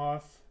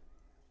Yawgmoth.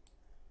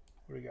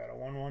 What do we got? A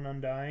 1/1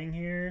 Undying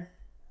here?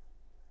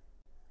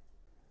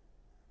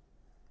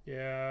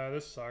 Yeah,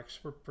 this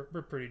sucks. We're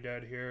pretty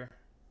dead here.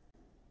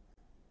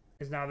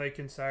 Because now they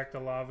can sack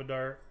the Lava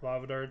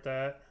Dart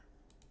that.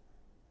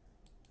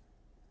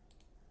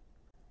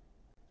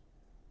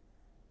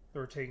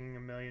 We're taking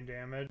 1,000,000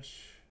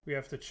 damage. We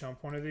have to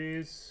chump one of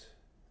these.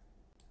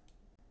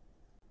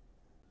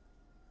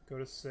 Go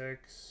to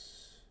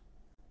 6.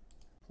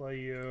 Play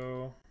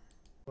you.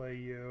 Play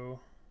you.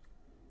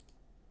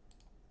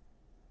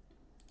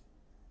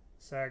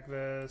 Sack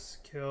this.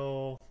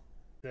 Kill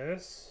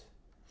this.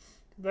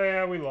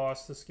 Yeah, we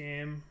lost this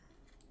game.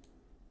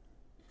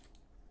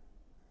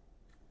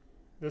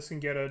 This can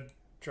get a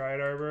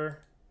Dryad Arbor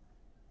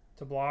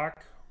to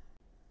block.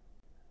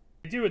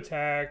 We do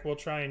attack. We'll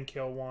try and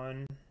kill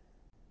one.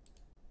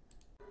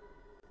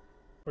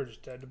 We're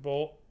just dead to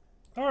bolt.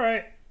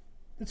 Alright.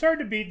 It's hard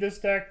to beat this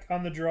deck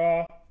on the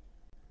draw.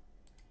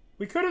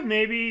 We could have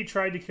maybe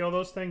tried to kill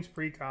those things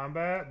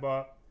pre-combat,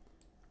 but...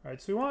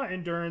 Alright, so we want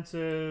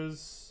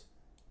endurances.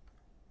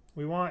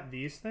 We want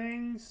these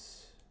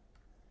things.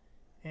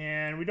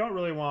 And we don't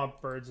really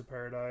want Birds of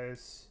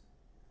Paradise.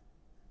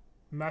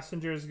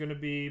 Messenger is going to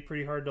be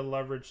pretty hard to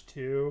leverage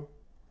too.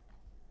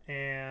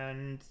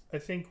 And I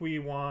think we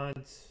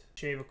want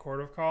Shave a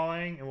Chord of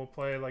Calling, and we'll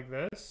play like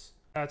this.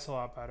 That's a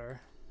lot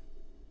better.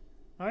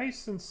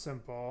 Nice and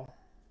simple.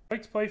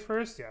 Like to play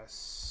first?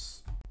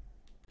 Yes.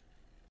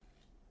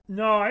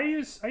 No, I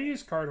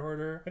use Card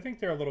Hoarder. I think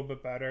they're a little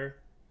bit better.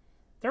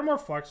 They're more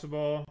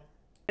flexible.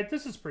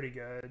 This is pretty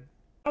good.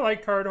 I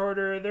like Card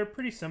Hoarder. They're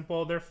pretty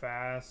simple. They're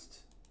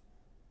fast.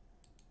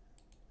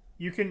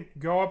 You can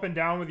go up and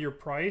down with your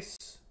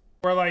price.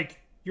 Or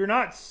like, you're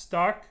not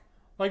stuck.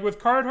 Like with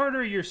Card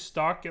Hoarder, you're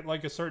stuck at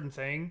like a certain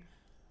thing.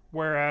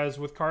 Whereas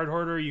with Card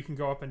Hoarder, you can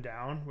go up and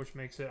down, which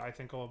makes it, I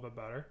think, a little bit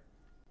better.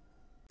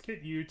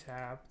 Get you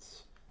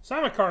tapped. So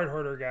I'm a Card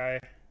Hoarder guy.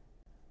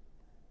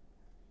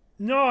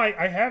 No,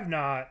 I have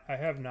not. I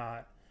have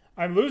not.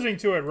 I'm losing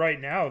to it right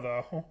now,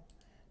 though.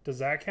 Does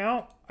that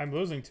count? I'm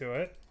losing to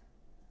it.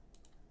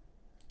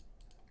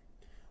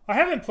 I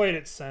haven't played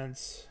it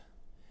since.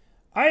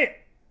 I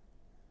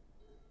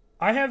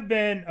have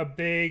been a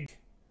big...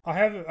 I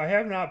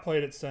have not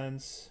played it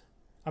since.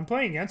 I'm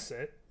playing against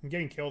it. I'm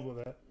getting killed with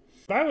it.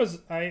 But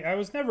I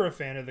was never a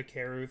fan of the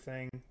Karu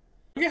thing.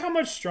 Look at how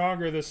much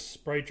stronger this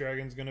Sprite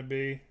Dragon's gonna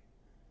be.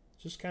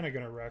 It's just kind of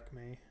gonna wreck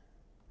me.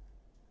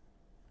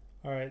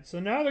 Alright, so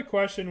now the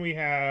question we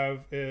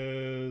have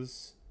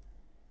is...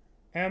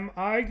 Am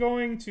I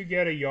going to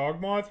get a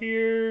Yawgmoth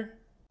here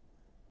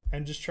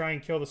and just try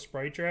and kill the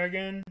Sprite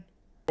Dragon?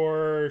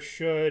 Or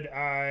should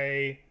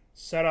I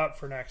set up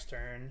for next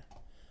turn?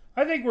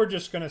 I think we're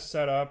just going to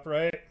set up,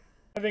 right?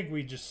 I think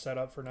we just set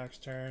up for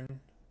next turn.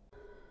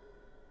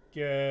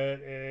 Get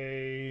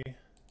a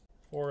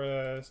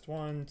forest,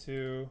 1,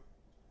 2,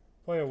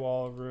 play a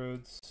Wall of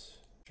Roots,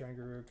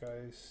 Strangleroot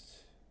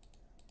Geist,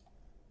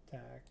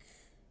 attack.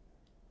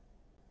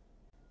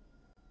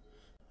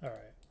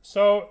 Alright,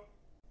 so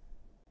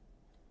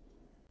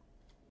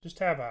just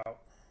tap out.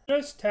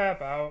 Just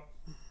tap out.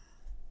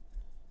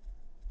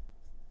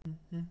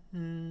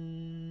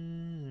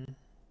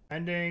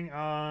 Ending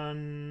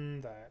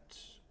on that.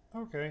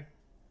 Okay.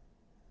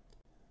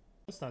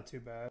 That's not too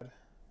bad.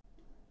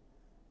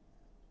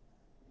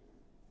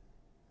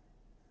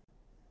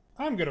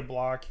 I'm gonna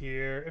block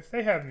here. If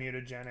they have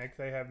mutagenic,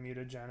 they have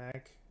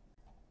mutagenic.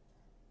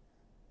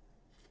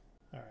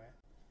 Alright.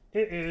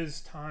 It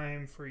is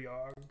time for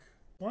Yawg.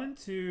 1,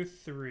 2,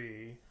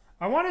 3.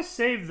 I want to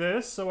save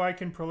this so I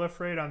can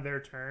proliferate on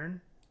their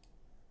turn.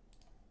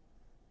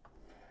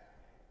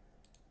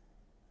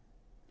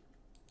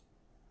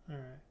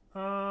 Alright.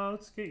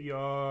 Let's get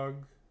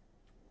Yawg.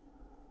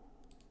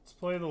 Let's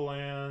play the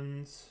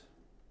lands.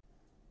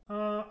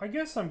 I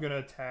guess I'm gonna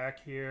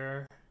attack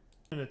here.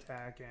 I'm gonna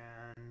attack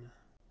and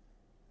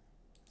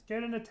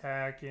Get an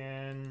attack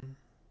in.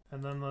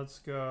 And then let's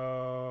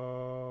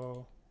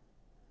go...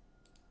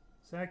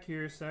 Sack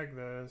here, sack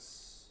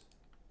this.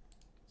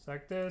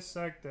 Sack this,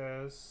 sack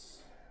this.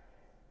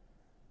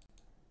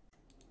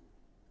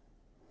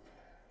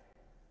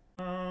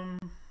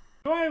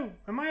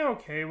 Am I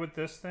okay with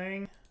this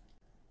thing?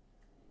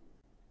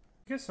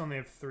 I guess they only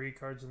have 3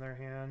 cards in their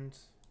hand.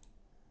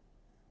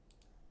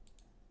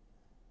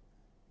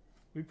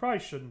 We probably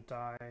shouldn't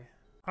die.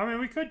 I mean,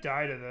 we could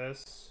die to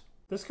this.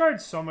 This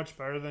card's so much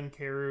better than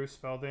Keru,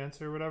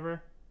 Spelldancer, or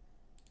whatever.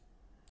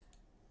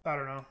 I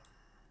don't know.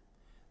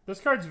 This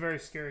card's a very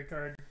scary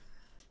card.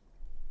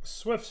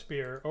 Swift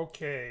Spear,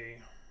 okay.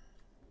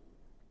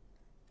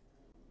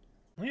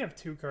 We have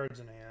 2 cards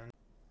in hand.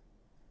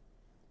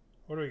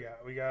 What do we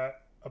got? We got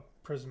a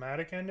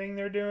prismatic ending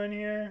they're doing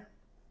here.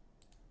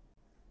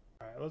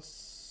 Alright,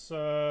 let's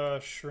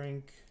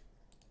shrink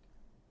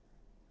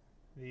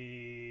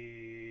the...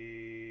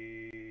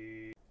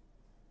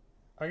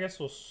 I guess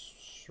we'll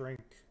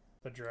shrink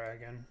the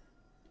dragon.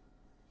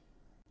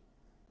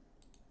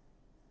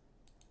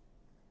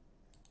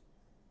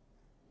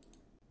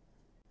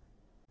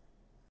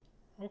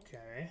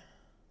 Okay.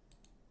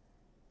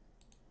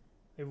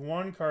 They have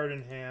 1 card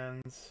in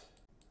hand.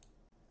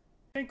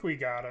 I think we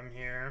got him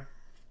here.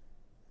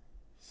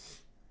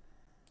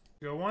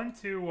 Go 1,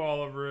 2,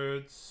 Wall of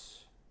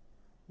Roots.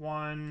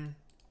 1.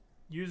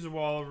 Use a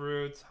Wall of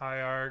Roots,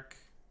 Hierarch.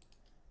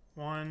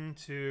 1,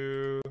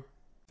 2,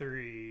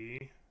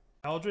 3.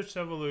 Eldritch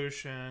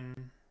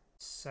Evolution.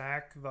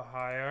 Sack the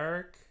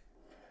Hierarch.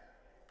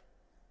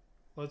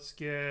 Let's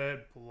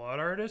get Blood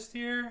Artist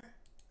here.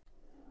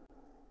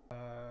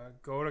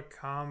 Go to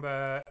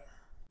combat.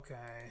 Okay.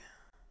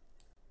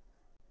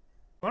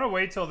 I want to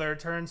wait till their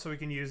turn so we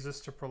can use this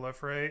to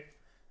proliferate.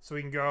 So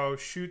we can go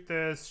shoot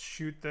this,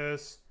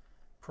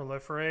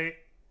 proliferate,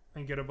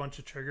 and get a bunch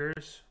of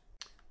triggers.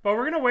 But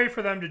we're going to wait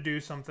for them to do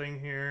something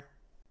here.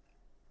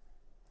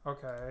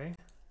 Okay.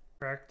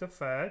 Crack the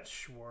fetch,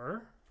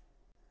 sure.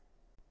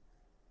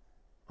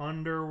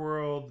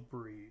 Underworld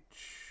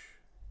Breach.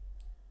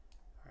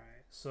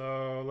 Alright,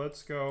 so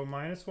let's go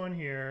 -1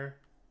 here.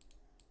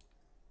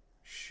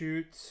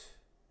 Shoot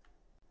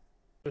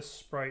this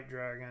Sprite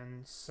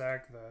Dragon,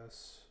 sack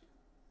this.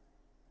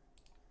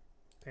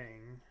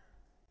 Ping.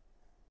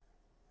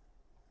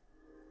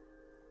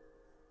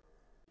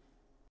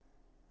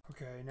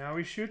 Okay, now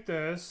we shoot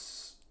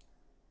this,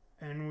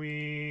 and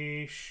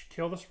we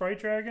kill the Sprite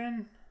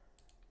Dragon.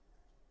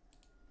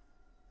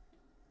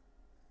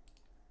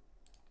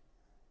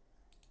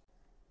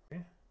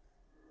 Okay.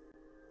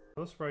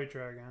 Kill the Sprite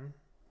Dragon.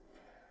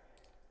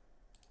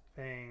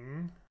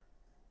 Ping.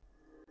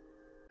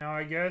 Now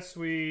I guess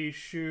we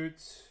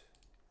shoot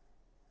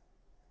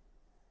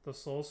the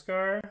Soul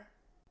Scar.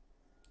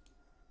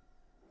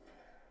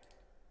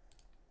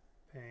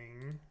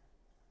 Ping.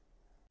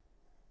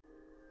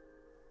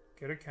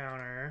 Get a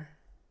counter.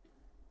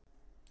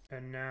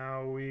 And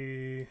now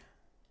we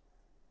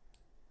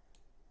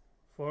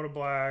float a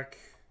black,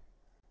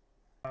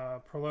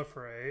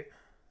 proliferate,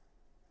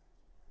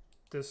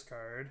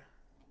 discard,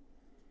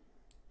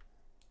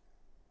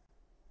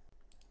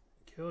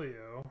 kill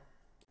you.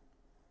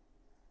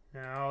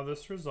 Now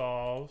this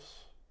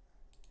resolves.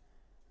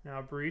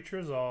 Now Breach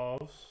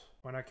resolves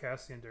when I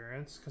cast the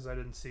Endurance, because I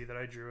didn't see that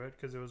I drew it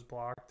because it was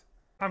blocked.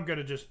 I'm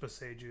gonna just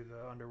Boseiju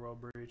the Underworld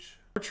Breach.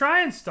 We're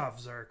trying stuff,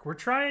 Zerk. We're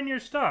trying your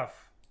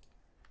stuff.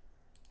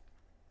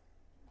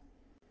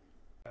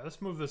 Yeah,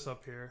 let's move this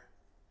up here.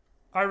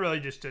 I really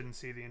just didn't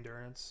see the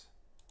Endurance.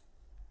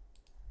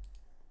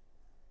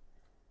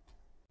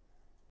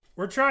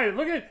 We're trying.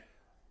 Look at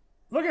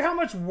how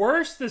much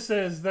worse this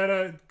is than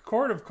a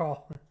Chord of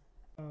Calling.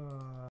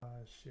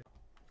 Shit.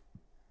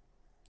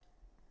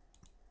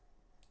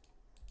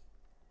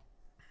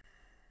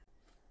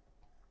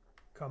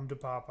 Come to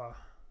Papa.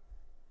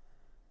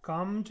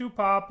 Come to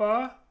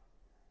Papa.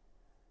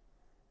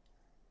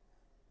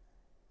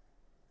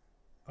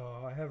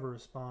 Oh, I have a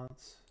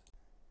response.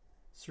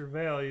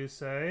 Surveil, you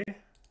say?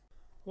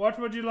 What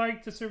would you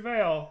like to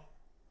surveil?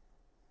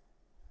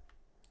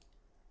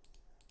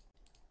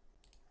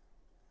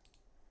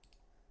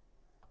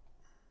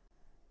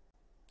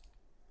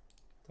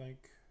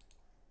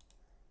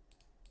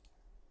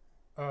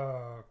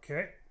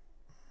 Okay.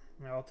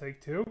 I'll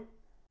take 2.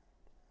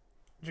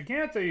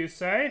 Giganta, you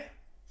say?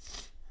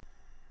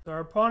 Our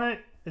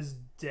opponent is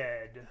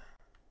dead.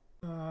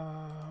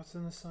 What's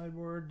in the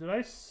sideboard? Did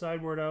I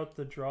sideboard out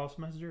the Geralf's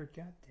Messenger?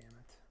 God damn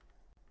it.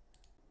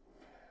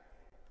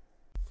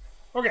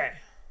 Okay.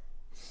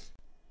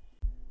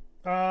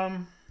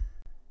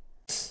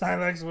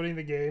 Silex winning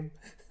the game.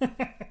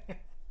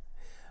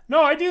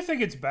 No, I do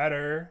think it's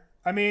better.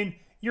 I mean,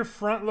 you're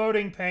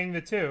front-loading paying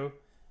the 2.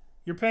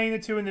 You're paying the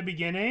 2 in the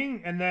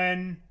beginning, and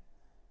then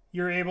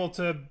you're able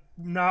to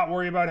not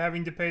worry about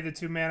having to pay the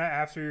 2 mana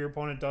after your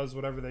opponent does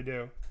whatever they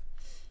do.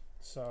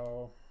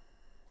 So,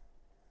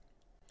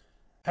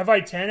 have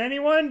I 10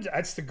 anyone?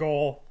 That's the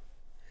goal.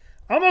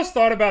 I almost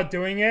thought about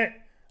doing it.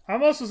 I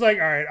almost was like,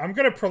 all right, I'm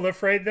going to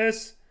proliferate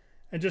this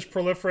and just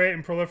proliferate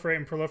and proliferate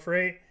and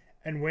proliferate.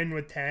 and win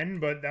with 10,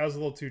 but that was a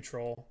little too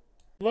troll.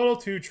 A little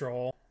too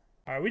troll.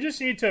 Alright, we just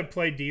need to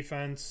play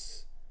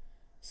defense.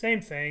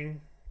 Same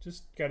thing.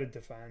 Just gotta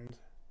defend.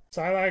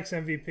 Silax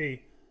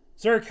MVP.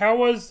 Zerk, how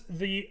was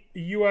the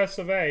US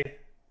of A?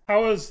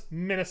 How was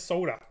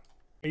Minnesota?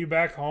 Are you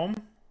back home?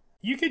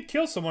 You could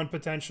kill someone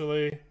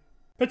potentially.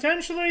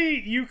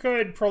 Potentially, you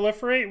could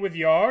proliferate with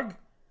Yawg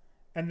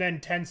and then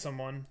 10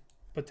 someone.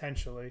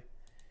 Potentially.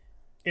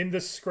 In the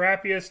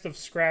scrappiest of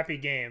scrappy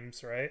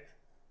games, right?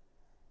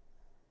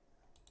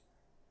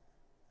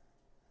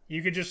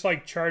 You could just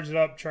like charge it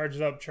up, charge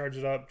it up, charge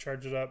it up,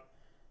 charge it up.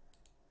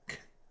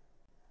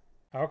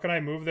 How can I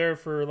move there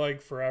for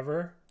like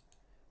forever?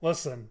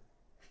 Listen.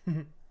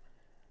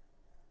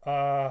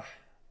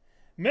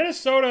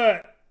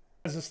 Minnesota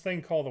has this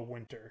thing called a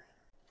winter.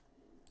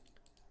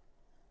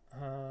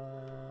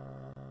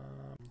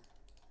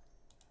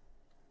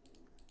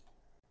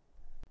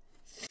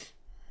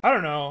 I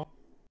don't know.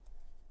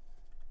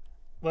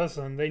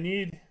 Listen, they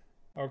need...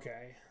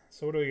 Okay,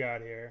 so what do we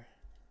got here?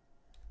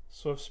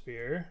 Swift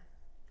Spear.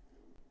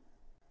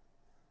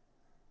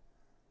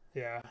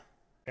 Yeah.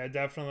 Yeah,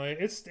 definitely.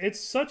 It's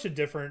such a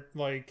different,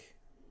 like,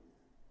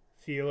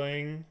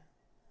 feeling.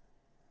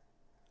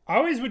 I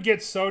always would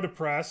get so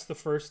depressed the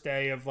first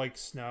day of, like,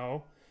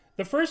 snow.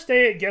 The first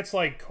day it gets,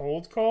 like,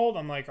 cold,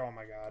 I'm like, oh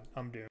my god,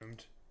 I'm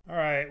doomed.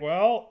 Alright,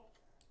 well...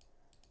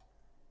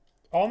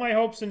 all my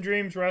hopes and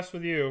dreams rest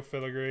with you,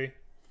 Filigree.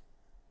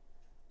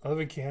 I live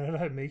in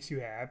Canada, it makes you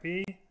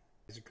happy?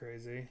 These are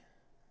crazy.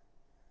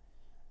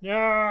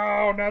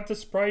 No, not the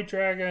Sprite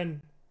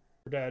Dragon.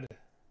 We're dead.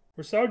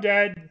 We're so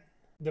dead.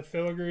 The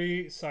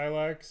Filigree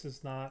Silex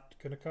is not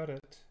gonna cut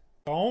it.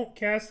 Don't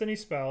cast any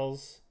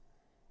spells.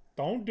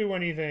 Don't do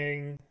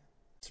anything.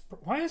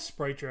 Why is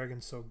Sprite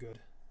Dragon so good?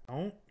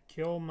 Don't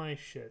kill my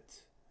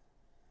shit.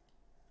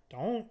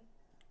 Don't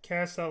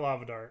cast that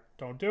Lava Dart.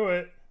 Don't do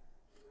it.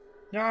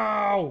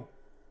 No!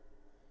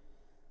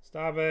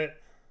 Stop it.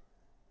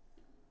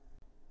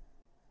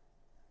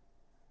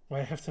 Why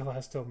I have to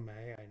last till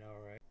May? I know,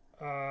 right?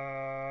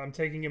 I'm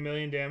taking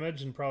 1,000,000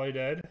 damage and probably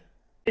dead.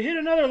 I hit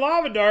another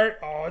Lava Dart!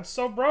 Oh, it's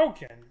so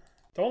broken.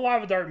 Don't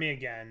Lava Dart me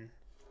again.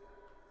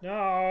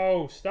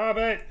 No! Stop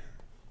it!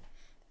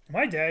 Am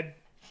I dead?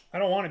 I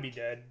don't want to be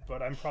dead,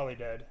 but I'm probably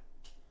dead.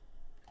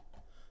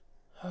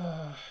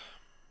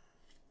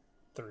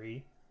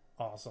 3.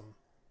 Awesome.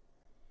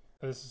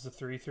 This is a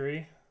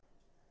 3-3.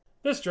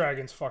 This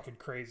dragon's fucking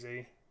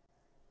crazy.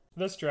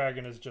 This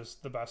dragon is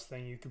just the best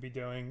thing you could be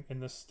doing in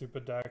this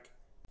stupid deck.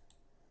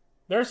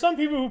 There are some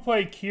people who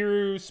play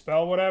Kiru,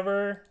 spell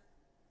whatever,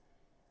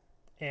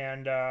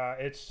 and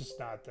it's just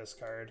not this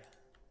card.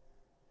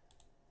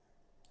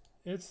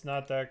 It's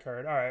not that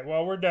card. Alright,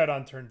 well, we're dead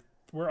on turn.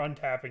 We're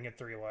untapping at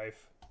 3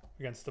 life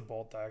against the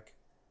Bolt deck.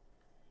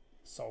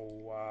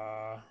 So,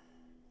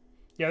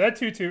 yeah, that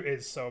 2-2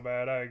 is so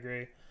bad, I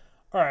agree.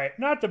 Alright,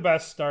 not the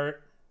best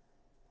start.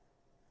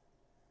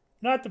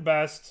 Not the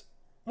best.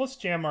 Let's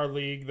jam our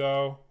league,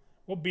 though.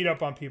 We'll beat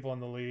up on people in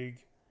the league.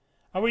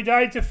 And we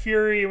died to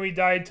Fury, and we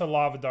died to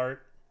Lava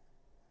Dart.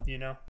 You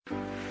know?